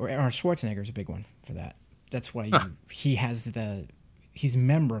or Arnold Schwarzenegger is a big one for that. That's why he's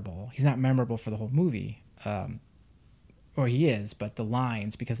memorable. He's not memorable for the whole movie. Or he is, but the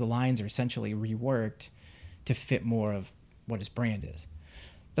lines are essentially reworked to fit more of what his brand is.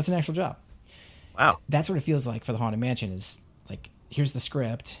 That's an actual job. Wow. That's what it feels like for the Haunted Mansion is like, here's the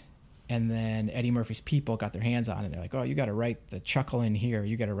script, and then Eddie Murphy's people got their hands on it. They're like, oh, you got to write the chuckle in here.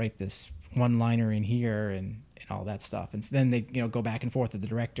 You got to write this one-liner in here and all that stuff. And so then they go back and forth with the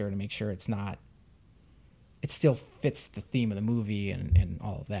director to make sure it still fits the theme of the movie and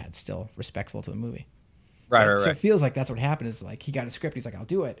all of that. It's still respectful to the movie. Right. So it feels like that's what happened is like he got a script. He's like, I'll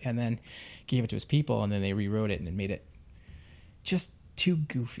do it. And then gave it to his people, and then they rewrote it and made it just too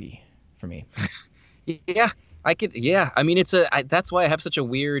goofy for me. Yeah, I could. Yeah, I mean, that's why I have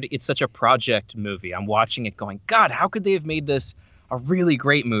it's such a project movie. I'm watching it going, God, how could they have made this a really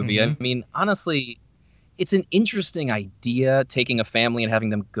great movie? Mm-hmm. I mean, honestly, it's an interesting idea, taking a family and having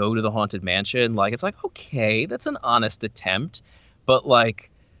them go to the Haunted Mansion. Like, it's like, okay, that's an honest attempt, but like,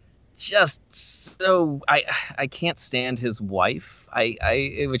 just so I can't stand his wife.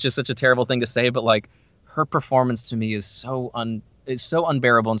 Which is such a terrible thing to say, but like her performance to me is so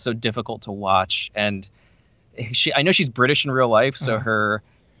unbearable and so difficult to watch. And I know she's British in real life, so her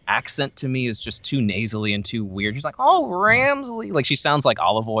accent to me is just too nasally and too weird. She's like, oh, Ramsley, like she sounds like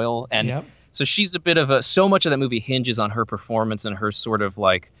Olive Oyl, and so she's a bit of so much of that movie hinges on her performance and her sort of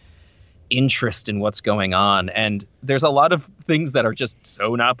like interest in what's going on. And there's a lot of things that are just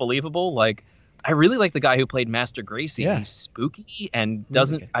so not believable. Like, I really like the guy who played Master Gracey. Yeah. He's spooky and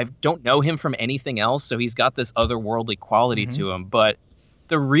I don't know him from anything else, so he's got this otherworldly quality to him. But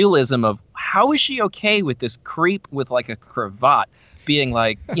the realism of how is she okay with this creep with like a cravat being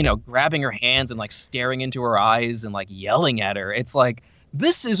like, grabbing her hands and like staring into her eyes and like yelling at her. It's like,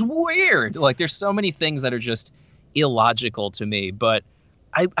 this is weird. Like, there's so many things that are just illogical to me. But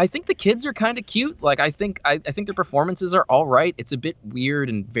I think the kids are kind of cute. Like I think their performances are all right. It's a bit weird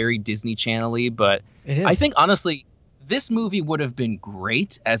and very Disney Channel-y, but It is. I think honestly this movie would have been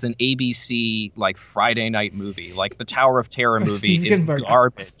great as an ABC like Friday night movie. Like the Tower of Terror movie Steve is Gutenberg.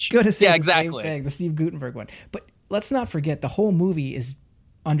 garbage. Gonna say yeah, the exactly. same thing, the Steve Gutenberg one. But let's not forget the whole movie is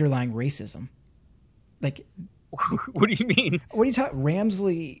underlying racism. Like, What do you mean? what are you talking?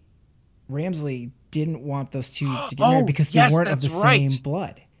 Ramsley didn't want those two to get Oh, married because they yes, weren't of the that's right. same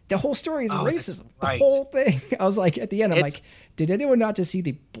blood. The whole story is Oh, that's racism. right. The whole thing. I was like, at the end, I'm It's- like, did anyone not just see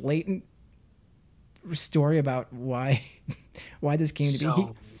the blatant story about why this came to be?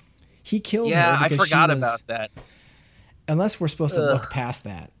 So- He killed Yeah, her I because forgot she was, about that. unless we're supposed to look Ugh. past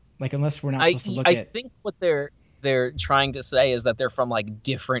that. Like, unless we're not I supposed to look I at. think what they're trying to say is that they're from like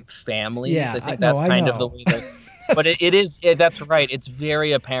different families. Yeah, I think I that's kind of know. the way that. But it is. That's right. It's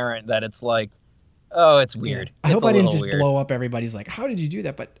very apparent that it's like, oh, it's weird. I hope It's a I didn't little just weird. blow up everybody's like, how did you do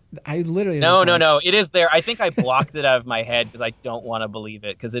that? But I literally No, was no, like, no. It is there. I think I blocked it out of my head because I don't want to believe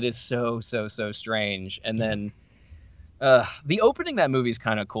it because it is so strange. And then the opening of that movie is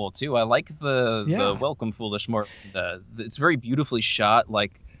kind of cool too. I like the Welcome Foolish more. It's very beautifully shot.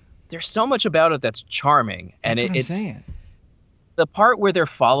 Like there's so much about it that's charming, and That's what I'm it's saying. the part where they're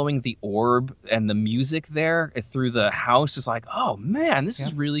following the orb and the music there through the house is like, oh man, this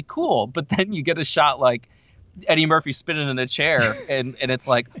is really cool. But then you get a shot like Eddie Murphy spinning in a chair, and it's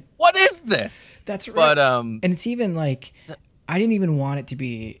like, what is this? That's right. But and it's even like, I didn't even want it to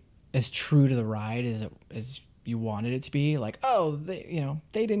be as true to the ride as you wanted it to be. Like, oh, they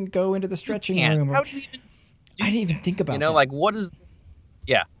didn't go into the stretching room. How do you even? I didn't even think about that. Like what is?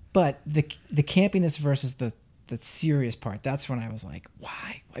 Yeah. But the campiness versus the serious part, that's when I was like,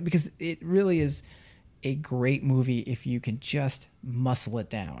 why? Because it really is a great movie if you can just muscle it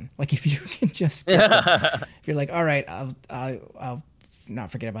down. Like if you can just if you're like, all right, I'll not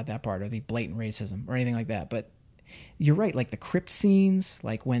forget about that part or the blatant racism or anything like that. But you're right, like the crypt scenes,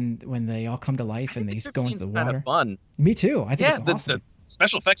 like when they all come to life and they go into the water. Kind of fun. Me too. I think it's awesome. The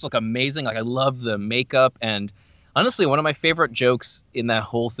special effects look amazing. Like I love the makeup, and honestly, one of my favorite jokes in that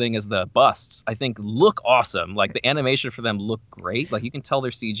whole thing is the busts. I think look awesome. Like the animation for them look great. Like you can tell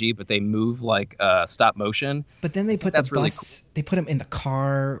they're CG, but they move like stop motion. But then they put the busts. Really cool. They put them in the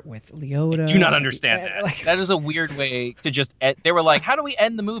car with Leota. I do not understand that. Like, that is a weird way to just. They were like, "How do we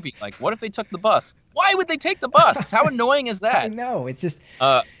end the movie? Like, what if they took the bus? Why would they take the bus? How annoying is that?" I know. It's just.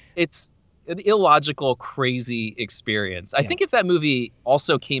 It's an illogical, crazy experience. I think if that movie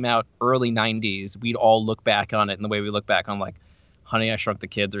also came out early 90s, we'd all look back on it in the way we look back on like Honey, I Shrunk the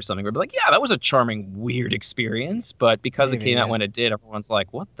Kids or something. We'd be like, yeah, that was a charming, weird experience. But because it came out when it did, everyone's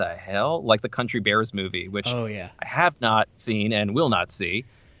like, what the hell? Like the Country Bears movie, which I have not seen and will not see.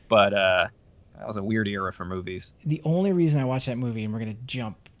 But that was a weird era for movies. The only reason I watched that movie, and we're going to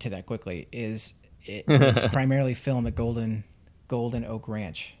jump to that quickly, is it was primarily filmed at Golden Oak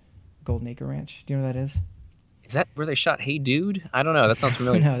Ranch. Golden Acre Ranch. Do you know what that is? Is that where they shot Hey Dude? I don't know. That sounds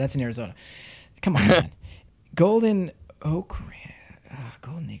familiar. No, that's in Arizona. Come on, man. Golden Oak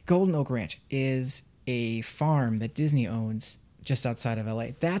Ranch is a farm that Disney owns just outside of LA.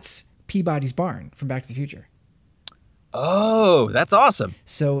 That's Peabody's barn from Back to the Future. Oh, that's awesome.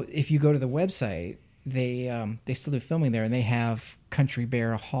 So if you go to the website, they still do filming there, and they have Country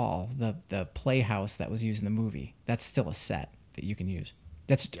Bear Hall, the playhouse that was used in the movie. That's still a set that you can use.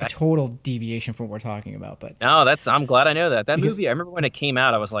 That's a total deviation from what we're talking about, but no, I'm glad I know that. That movie, I remember when it came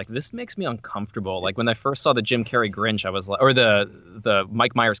out, I was like, this makes me uncomfortable. Like when I first saw the Jim Carrey Grinch, I was like, or the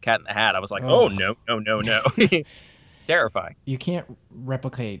Mike Myers Cat in the Hat, I was like, oh no. It's terrifying. You can't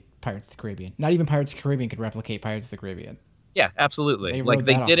replicate Pirates of the Caribbean. Not even Pirates of the Caribbean could replicate Pirates of the Caribbean. Yeah, absolutely. They like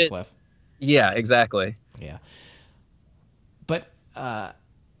they did it. Cliff. Yeah, exactly. Yeah. But The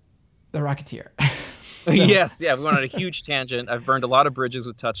Rocketeer. So, yes, we went on a huge tangent. I've burned a lot of bridges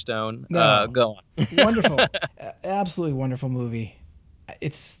with Touchstone. No. Go on. Wonderful. Absolutely wonderful movie.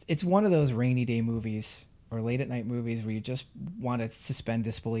 It's one of those rainy day movies or late at night movies where you just want to suspend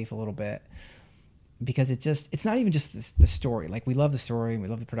disbelief a little bit, because it's not even just the story. Like we love the story, we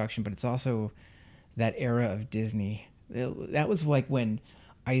love the production, but it's also that era of Disney. That was like when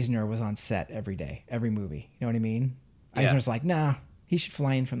Eisner was on set every day, every movie. You know what I mean? Yeah. Eisner's like, nah, he should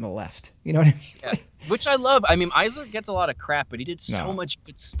fly in from the left. You know what I mean? Yeah. Which I love. I mean, Eisner gets a lot of crap, but he did so much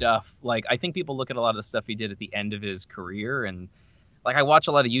good stuff. Like, I think people look at a lot of the stuff he did at the end of his career, and like I watch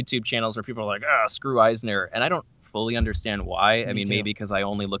a lot of YouTube channels where people are like, screw Eisner, and I don't fully understand why. I mean, maybe because I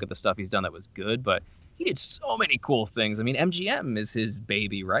only look at the stuff he's done that was good, but he did so many cool things. I mean, MGM is his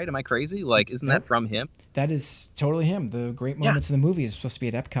baby, right? Am I crazy? Like, isn't that from him? That is totally him. The great moments in the movie is supposed to be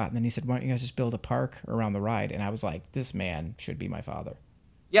at Epcot, and then he said, why don't you guys just build a park around the ride? And I was like, this man should be my father.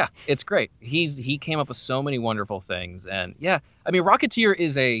 Yeah, it's great. He came up with so many wonderful things, and yeah, I mean, Rocketeer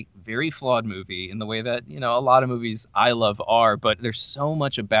is a very flawed movie in the way that a lot of movies I love are, but there's so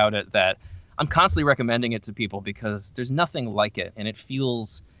much about it that I'm constantly recommending it to people because there's nothing like it, and it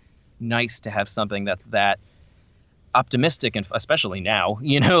feels nice to have something that's that optimistic, and especially now,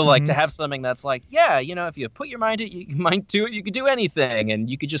 like to have something that's like, yeah, if you put your mind to it, you could do anything, and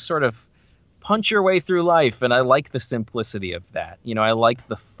you could just sort of punch your way through life. And I like the simplicity of that. I like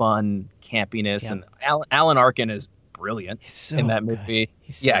the fun campiness. Yep. And Alan Arkin is brilliant So in that good. movie.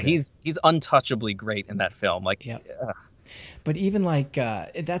 He's so good. He's untouchably great in that film. Like, Yep. But even like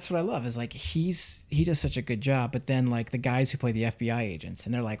that's what I love is like he does such a good job. But then like the guys who play the FBI agents,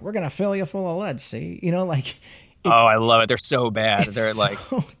 and they're like, we're gonna fill you full of lead. See, like. I love it. They're so bad. They're like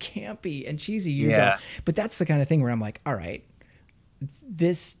so campy and cheesy. Yeah. But that's the kind of thing where I'm like, all right,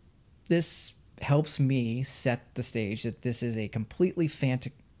 this helps me set the stage that this is a completely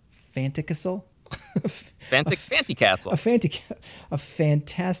fantastical Fanticastle. a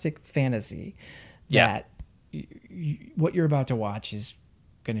fantastic fantasy that what you're about to watch is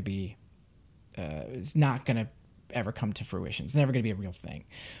going to be is not going to ever come to fruition. It's never going to be a real thing.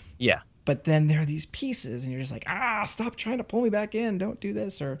 Yeah. But then there are these pieces, and you're just like, stop trying to pull me back in. Don't do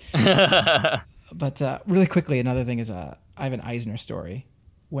this. But really quickly, another thing is I have an Eisner story.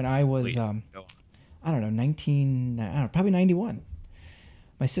 When I was, I don't know, probably 91.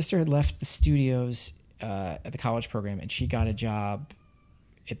 My sister had left the studios at the college program, and she got a job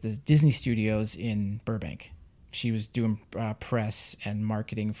at the Disney Studios in Burbank. She was doing press and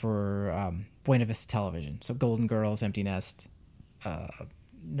marketing for Buena Vista Television. So Golden Girls, Empty Nest,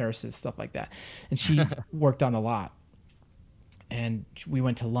 Nurses, stuff like that. And she worked on the lot. And we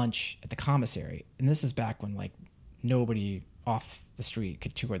went to lunch at the commissary. And this is back when like nobody off the street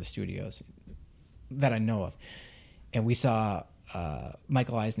could tour the studios that I know of. And we saw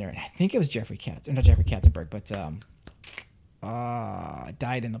Michael Eisner, and I think it was Jeffrey Katzenberg, but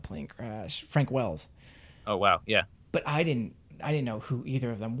died in the plane crash. Frank Wells. Oh wow, yeah. But I didn't know who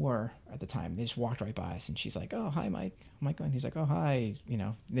either of them were at the time. They just walked right by us, and she's like, "Oh, hi, Michael," and he's like, "Oh, hi."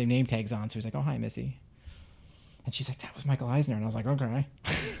 Their name tags on, so he's like, "Oh, hi, Missy," and she's like, "That was Michael Eisner," and I was like, "Okay."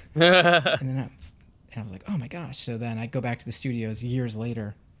 And then I was like, "Oh my gosh!" So then I go back to the studios years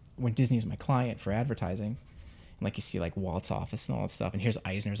later, when Disney was my client for advertising, and like you see like Walt's office and all that stuff, and here's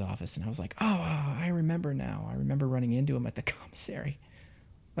Eisner's office, and I was like, "Oh, I remember now. I remember running into him at the commissary."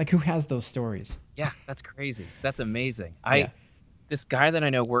 Like, who has those stories? Yeah, that's crazy. That's amazing. This guy that I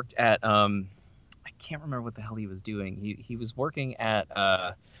know worked at I can't remember what the hell he was doing. He was working at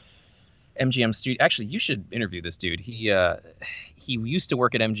MGM Studio. Actually, you should interview this dude. He used to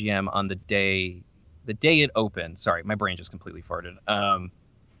work at MGM on the day it opened. Sorry, my brain just completely farted.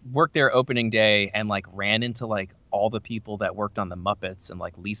 Worked there opening day and like ran into like all the people that worked on the Muppets and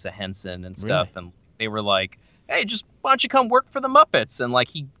like Lisa Henson and stuff. Really? And they were like, "Hey, just why don't you come work for the Muppets?" And like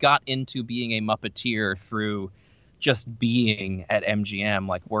he got into being a Muppeteer through just being at MGM,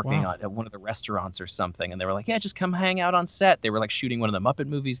 like working at one of the restaurants or something. And they were like, "Yeah, just come hang out on set." They were like shooting one of the Muppet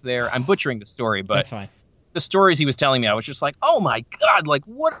movies there. I'm butchering the story, but That's fine. The stories he was telling me, I was just like, "Oh my God, like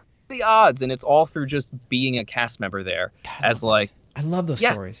what are the odds?" And it's all through just being a cast member there. I love those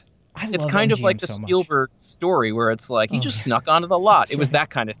stories. It's kind of like the Spielberg story where it's like he just snuck onto the lot. It was that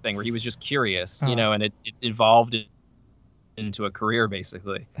kind of thing where he was just curious, and it evolved into a career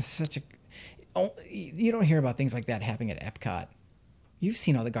basically. You don't hear about things like that happening at Epcot. You've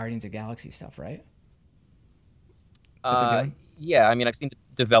seen all the Guardians of the Galaxy stuff, right? Yeah, I mean, I've seen the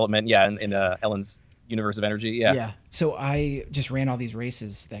development, in Ellen's Universe of Energy, Yeah. So I just ran all these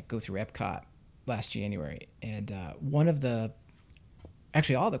races that go through Epcot last January, and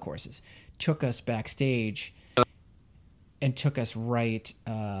all the courses took us backstage and took us right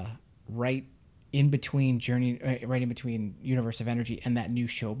in between Universe of Energy and that new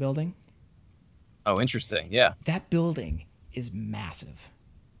show building. Oh, interesting. Yeah. That building is massive.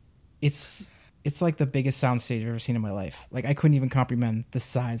 It's like the biggest soundstage I've ever seen in my life. Like, I couldn't even comprehend the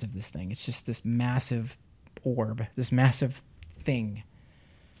size of this thing. It's just this massive orb, this massive thing.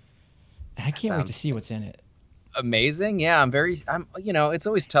 And I can't wait to see what's in it. Amazing. Yeah, it's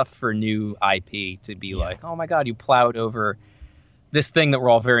always tough for new IP to be like, "Oh my God, you plowed over this thing that we're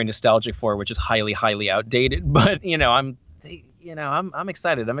all very nostalgic for, which is highly, highly outdated." But, I'm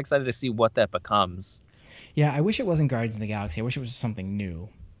excited. I'm excited to see what that becomes. Yeah, I wish it wasn't Guardians of the Galaxy. I wish it was something new.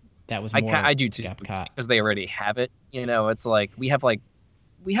 That was more. I do too, Epcot. because they already have it. It's like we have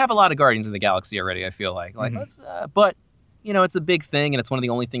a lot of Guardians of the Galaxy already. I feel like let's, but it's a big thing, and it's one of the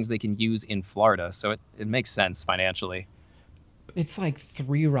only things they can use in Florida, so it makes sense financially. It's like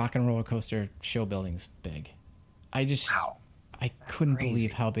 3 Rock and Roller Coaster show buildings big. I couldn't Crazy.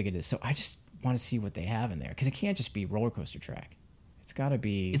 believe how big it is. So I just want to see what they have in there because it can't just be roller coaster track. It's got to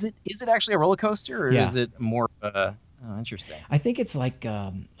be. Is it actually a roller coaster, or Yeah. is it more of a? Oh, interesting. I think it's like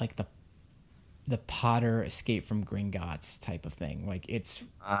the Potter Escape from Gringotts type of thing. Like it's.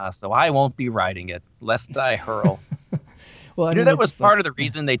 So I won't be riding it, lest I hurl. Well, I You know, mean, that was it's part like- of the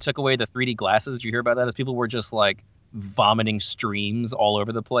reason they took away the 3D glasses. Did you hear about that? Is people were just like vomiting streams all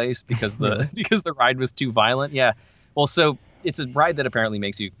over the place because Really? because the ride was too violent. Yeah. Well, so it's a ride that apparently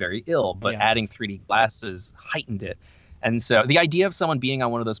makes you very ill, but Yeah. adding 3D glasses heightened it. And so the idea of someone being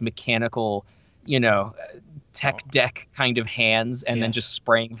on one of those mechanical, tech deck kind of hands and Yeah. then just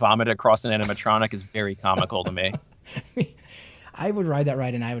spraying vomit across an animatronic is very comical to me. I would ride that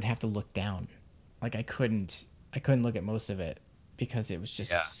ride and I would have to look down. Like I couldn't look at most of it because it was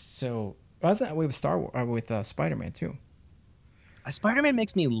just Yeah. so. Well, that's that way with Spider-Man too. Spider-Man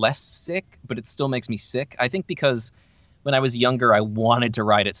makes me less sick, but it still makes me sick. I think because when I was younger, I wanted to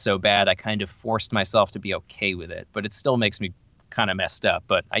ride it so bad, I kind of forced myself to be okay with it. But it still makes me kind of messed up.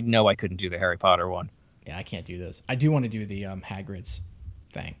 But I know I couldn't do the Harry Potter one. Yeah, I can't do those. I do want to do the Hagrid's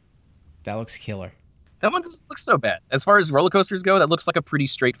thing. That looks killer. That one doesn't look so bad. As far as roller coasters go, that looks like a pretty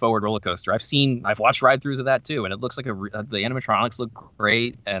straightforward roller coaster. I've watched ride-throughs of that too, and it looks like the animatronics look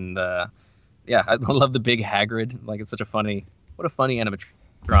great. And yeah, I love the big Hagrid. Like it's what a funny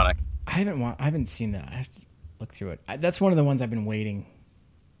animatronic. I haven't seen that. I have to look through it. That's one of the ones I've been waiting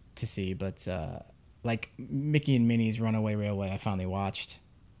to see. But like Mickey and Minnie's Runaway Railway, I finally watched.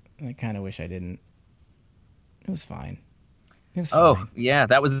 I kind of wish I didn't. It was fine. Oh fine. yeah,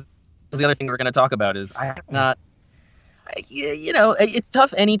 that was the other thing we're going to talk about. Is I have not. It's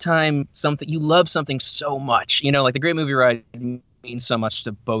tough anytime you love something so much. Like the Great Movie Ride means so much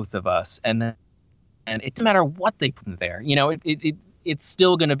to both of us, and it doesn't matter what they put in there. It's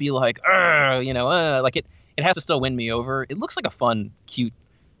still going to be like, like it has to still win me over. It looks like a fun, cute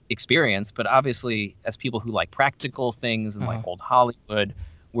experience, but obviously, as people who like practical things and like old Hollywood,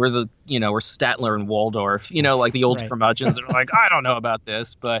 we're Statler and Waldorf, like the old Right. curmudgeons that are like, I don't know about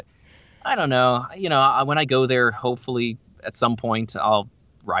this, but I don't know. When I go there, hopefully at some point I'll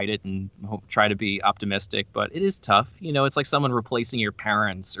ride it and try to be optimistic, but it is tough. It's like someone replacing your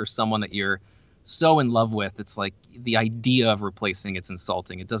parents or someone that you're so in love with. It's like the idea of replacing it's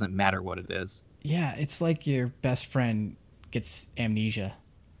insulting. It doesn't matter what it is. Yeah, it's like your best friend gets amnesia.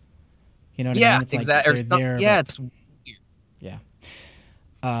 You know what I Yeah, mean? It's exactly. Like they're there, Yeah, but- it's yeah.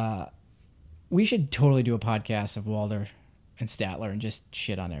 We should totally do a podcast of Walder and Statler and just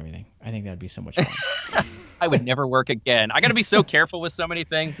shit on everything. I think that'd be so much fun. I would never work again. I got to be so careful with so many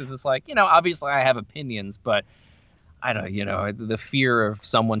things. Is it's like, obviously I have opinions, but I don't, the fear of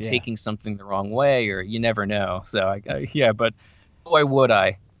someone Yeah. taking something the wrong way, or you never know. So but boy, would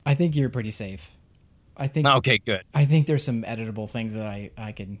I. I think you're pretty safe. I think Okay, good. I think there's some editable things that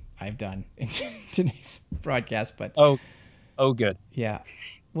I've done in today's broadcast, but Oh, good. yeah,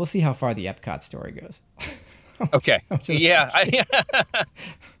 we'll see how far the Epcot story goes. Okay. Yeah.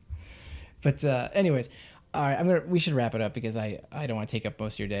 But anyways, all right, we should wrap it up because I don't want to take up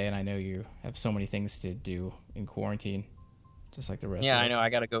most of your day, and I know you have so many things to do in quarantine, just like the rest. Yeah, of I us. know. I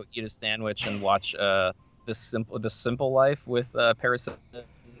got to go eat a the and watch The Simple Life with Paris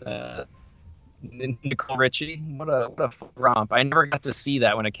Nicole Richie. What a romp! I never got to see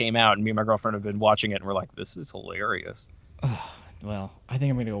that when it came out, and me and my girlfriend have been watching it, and we're like, this is hilarious. Well, I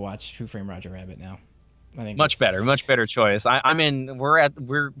think I'm gonna go watch Who Framed Roger Rabbit now. I think Much better choice.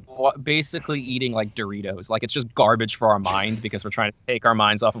 We're basically eating like Doritos. Like it's just garbage for our mind because we're trying to take our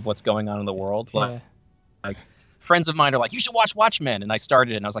minds off of what's going on in the world. Yeah. Like friends of mine are like, you should watch Watchmen, and I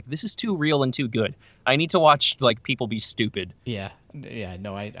started it, and I was like, this is too real and too good. I need to watch like people be stupid. Yeah.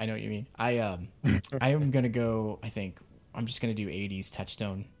 No, I know what you mean. I am gonna go. I think I'm just gonna do '80s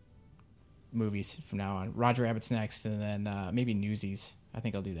Touchstone movies from now on. Roger Rabbit's next, and then maybe Newsies. I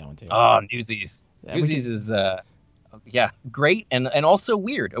think I'll do that one too. Oh, Newsies. Yeah, we Newsies is great and also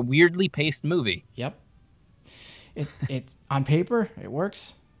weird. A weirdly paced movie. Yep. It's on paper it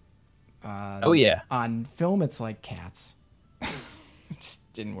works. Oh yeah. On film it's like Cats. It just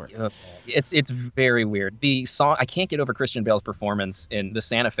didn't work. It's very weird. The song, I can't get over Christian Bale's performance in the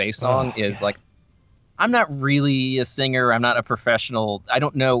Santa Fe song. Oh, is God. like, I'm not really a singer. I'm not a professional. I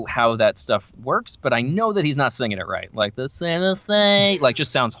don't know how that stuff works, but I know that he's not singing it right. Like the Santa Fe, like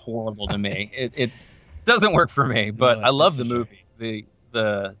just sounds horrible to me. It doesn't work for me. But No, I love that's the for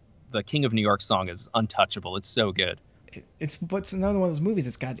movie. The King of New York song is untouchable. It's so good. It's another one of those movies.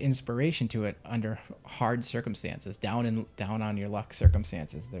 It's got inspiration to it under hard circumstances, down on your luck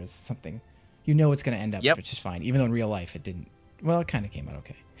circumstances. There's something, it's going to end up, Yep. which is fine. Even though in real life it didn't. Well, it kind of came out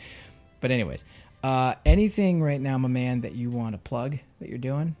okay. But anyways, Anything right now, my man, that you want to plug that you're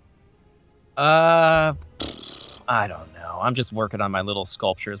doing? I don't know. I'm just working on my little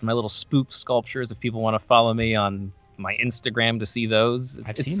sculptures, my little spook sculptures. If people want to follow me on my Instagram to see those,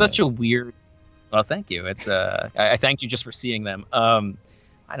 it's such a weird. Well, thank you. It's I thanked you just for seeing them.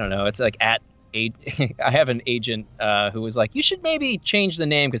 I don't know. It's like I have an agent who was like, you should maybe change the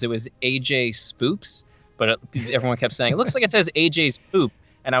name because it was AJ Spoops, but everyone kept saying it looks like it says AJ Spoop,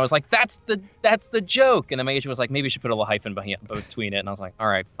 and I was like, that's the joke. And then my agent was like, maybe you should put a little hyphen between it, and I was like, all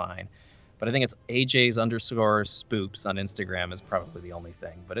right, fine. But I think it's AJ's_spoops on Instagram is probably the only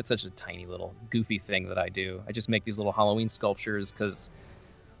thing. But it's such a tiny little goofy thing that I do. I just make these little Halloween sculptures because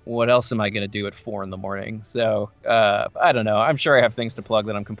what else am I going to do at 4 a.m? So I don't know. I'm sure I have things to plug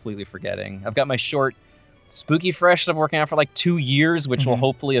that I'm completely forgetting. I've got my short Spooky Fresh that I'm working on for like 2 years, which will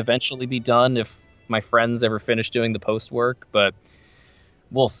hopefully eventually be done if my friends ever finish doing the post work. But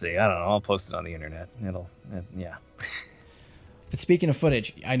we'll see. I don't know. I'll post it on the internet. Yeah. But speaking of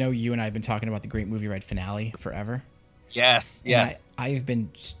footage, I know you and I have been talking about the Great Movie Ride finale forever. Yes. I've been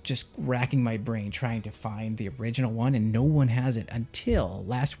just racking my brain trying to find the original one, and no one has it until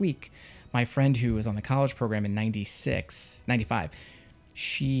last week. My friend who was on the college program in 95,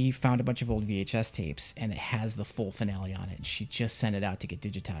 she found a bunch of old VHS tapes, and it has the full finale on it. And she just sent it out to get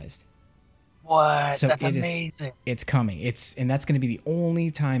digitized. What? So that's amazing. It's coming. And that's going to be the only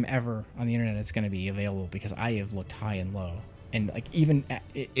time ever on the internet it's going to be available, because I have looked high and low. And like even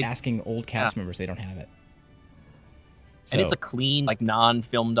asking old cast members, they don't have it. So, and it's a clean, like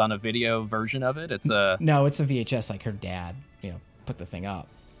non-filmed on a video version of it. It's a VHS. Like her dad, put the thing up,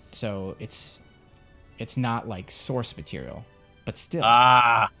 so it's not like source material, but still.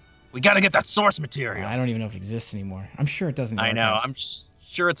 We got to get that source material. I don't even know if it exists anymore. I'm sure it doesn't. I know. I'm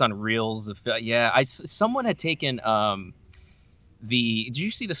sure it's on Reels. Someone had taken Did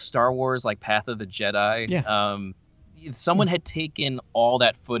you see the Star Wars like Path of the Jedi? Yeah. Someone had taken all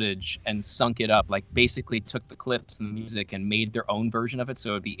that footage and sunk it up, like basically took the clips and the music and made their own version of it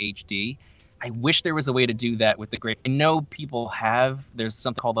so it would be HD. I wish there was a way to do that with the great. I know people have. There's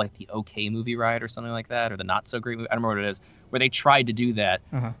something called like the OK Movie Ride or something like that, or the Not So Great Movie. I don't remember what it is, where they tried to do that,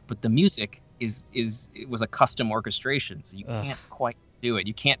 but the music it was a custom orchestration, so you can't quite do it.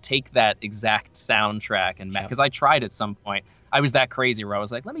 You can't take that exact soundtrack and because I tried at some point. I was that crazy where I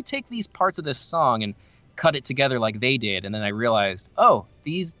was like, let me take these parts of this song and cut it together like they did, and then I realized,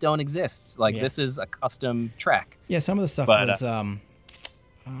 these don't exist. This is a custom track. Yeah, some of the stuff was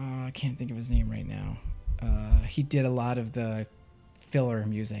I can't think of his name right now. He did a lot of the filler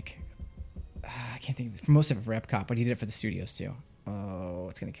music. I can't think for most of it for Epcot, but he did it for the studios too. Oh,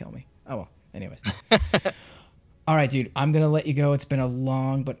 it's gonna kill me. Oh well. Anyways. All right, dude. I'm gonna let you go. It's been a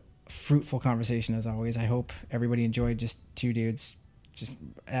long but fruitful conversation as always. I hope everybody enjoyed just two dudes just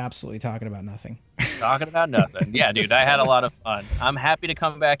absolutely talking about nothing. Talking about nothing. Yeah, dude, I had a lot of fun. I'm happy to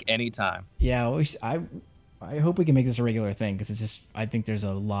come back anytime. Yeah, I hope we can make this a regular thing, because I think there's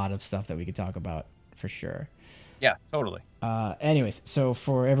a lot of stuff that we could talk about for sure. Yeah, totally. Anyways, so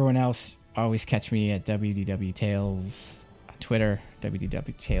for everyone else, always catch me at WDW Tales on Twitter,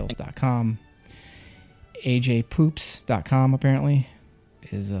 WDWTales.com. AJPoops.com apparently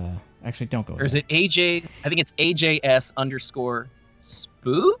is actually don't go. Or is it AJ's? I think it's AJS_spoops.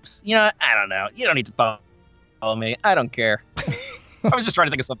 I don't know. You don't need to follow me. I don't care. I was just trying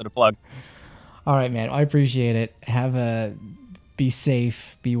to think of something to plug. All right, man. I appreciate it. Be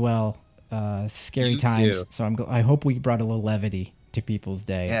safe, be well. Scary times. Too. So I hope we brought a little levity to people's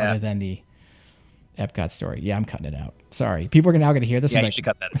day, other than the Epcot story. Yeah, I'm cutting it out. Sorry. People are now going to hear this. Yeah, you should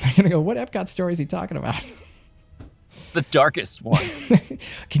cut that. They're going to go, what Epcot story is he talking about? The darkest one.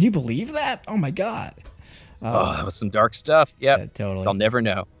 Can you believe that? Oh, my God. That was some dark stuff. Yep. Yeah, totally. I'll never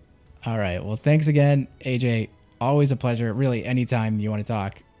know. All right. Well, thanks again, AJ. Always a pleasure. Really, anytime you want to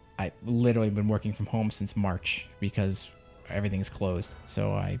talk. I've literally been working from home since March because everything's closed.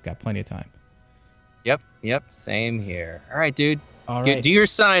 So I've got plenty of time. Yep. Same here. All right, dude. All right. Do your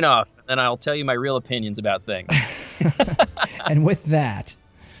sign off, and then I'll tell you my real opinions about things. And with that,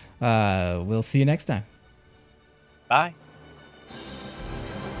 we'll see you next time. Bye.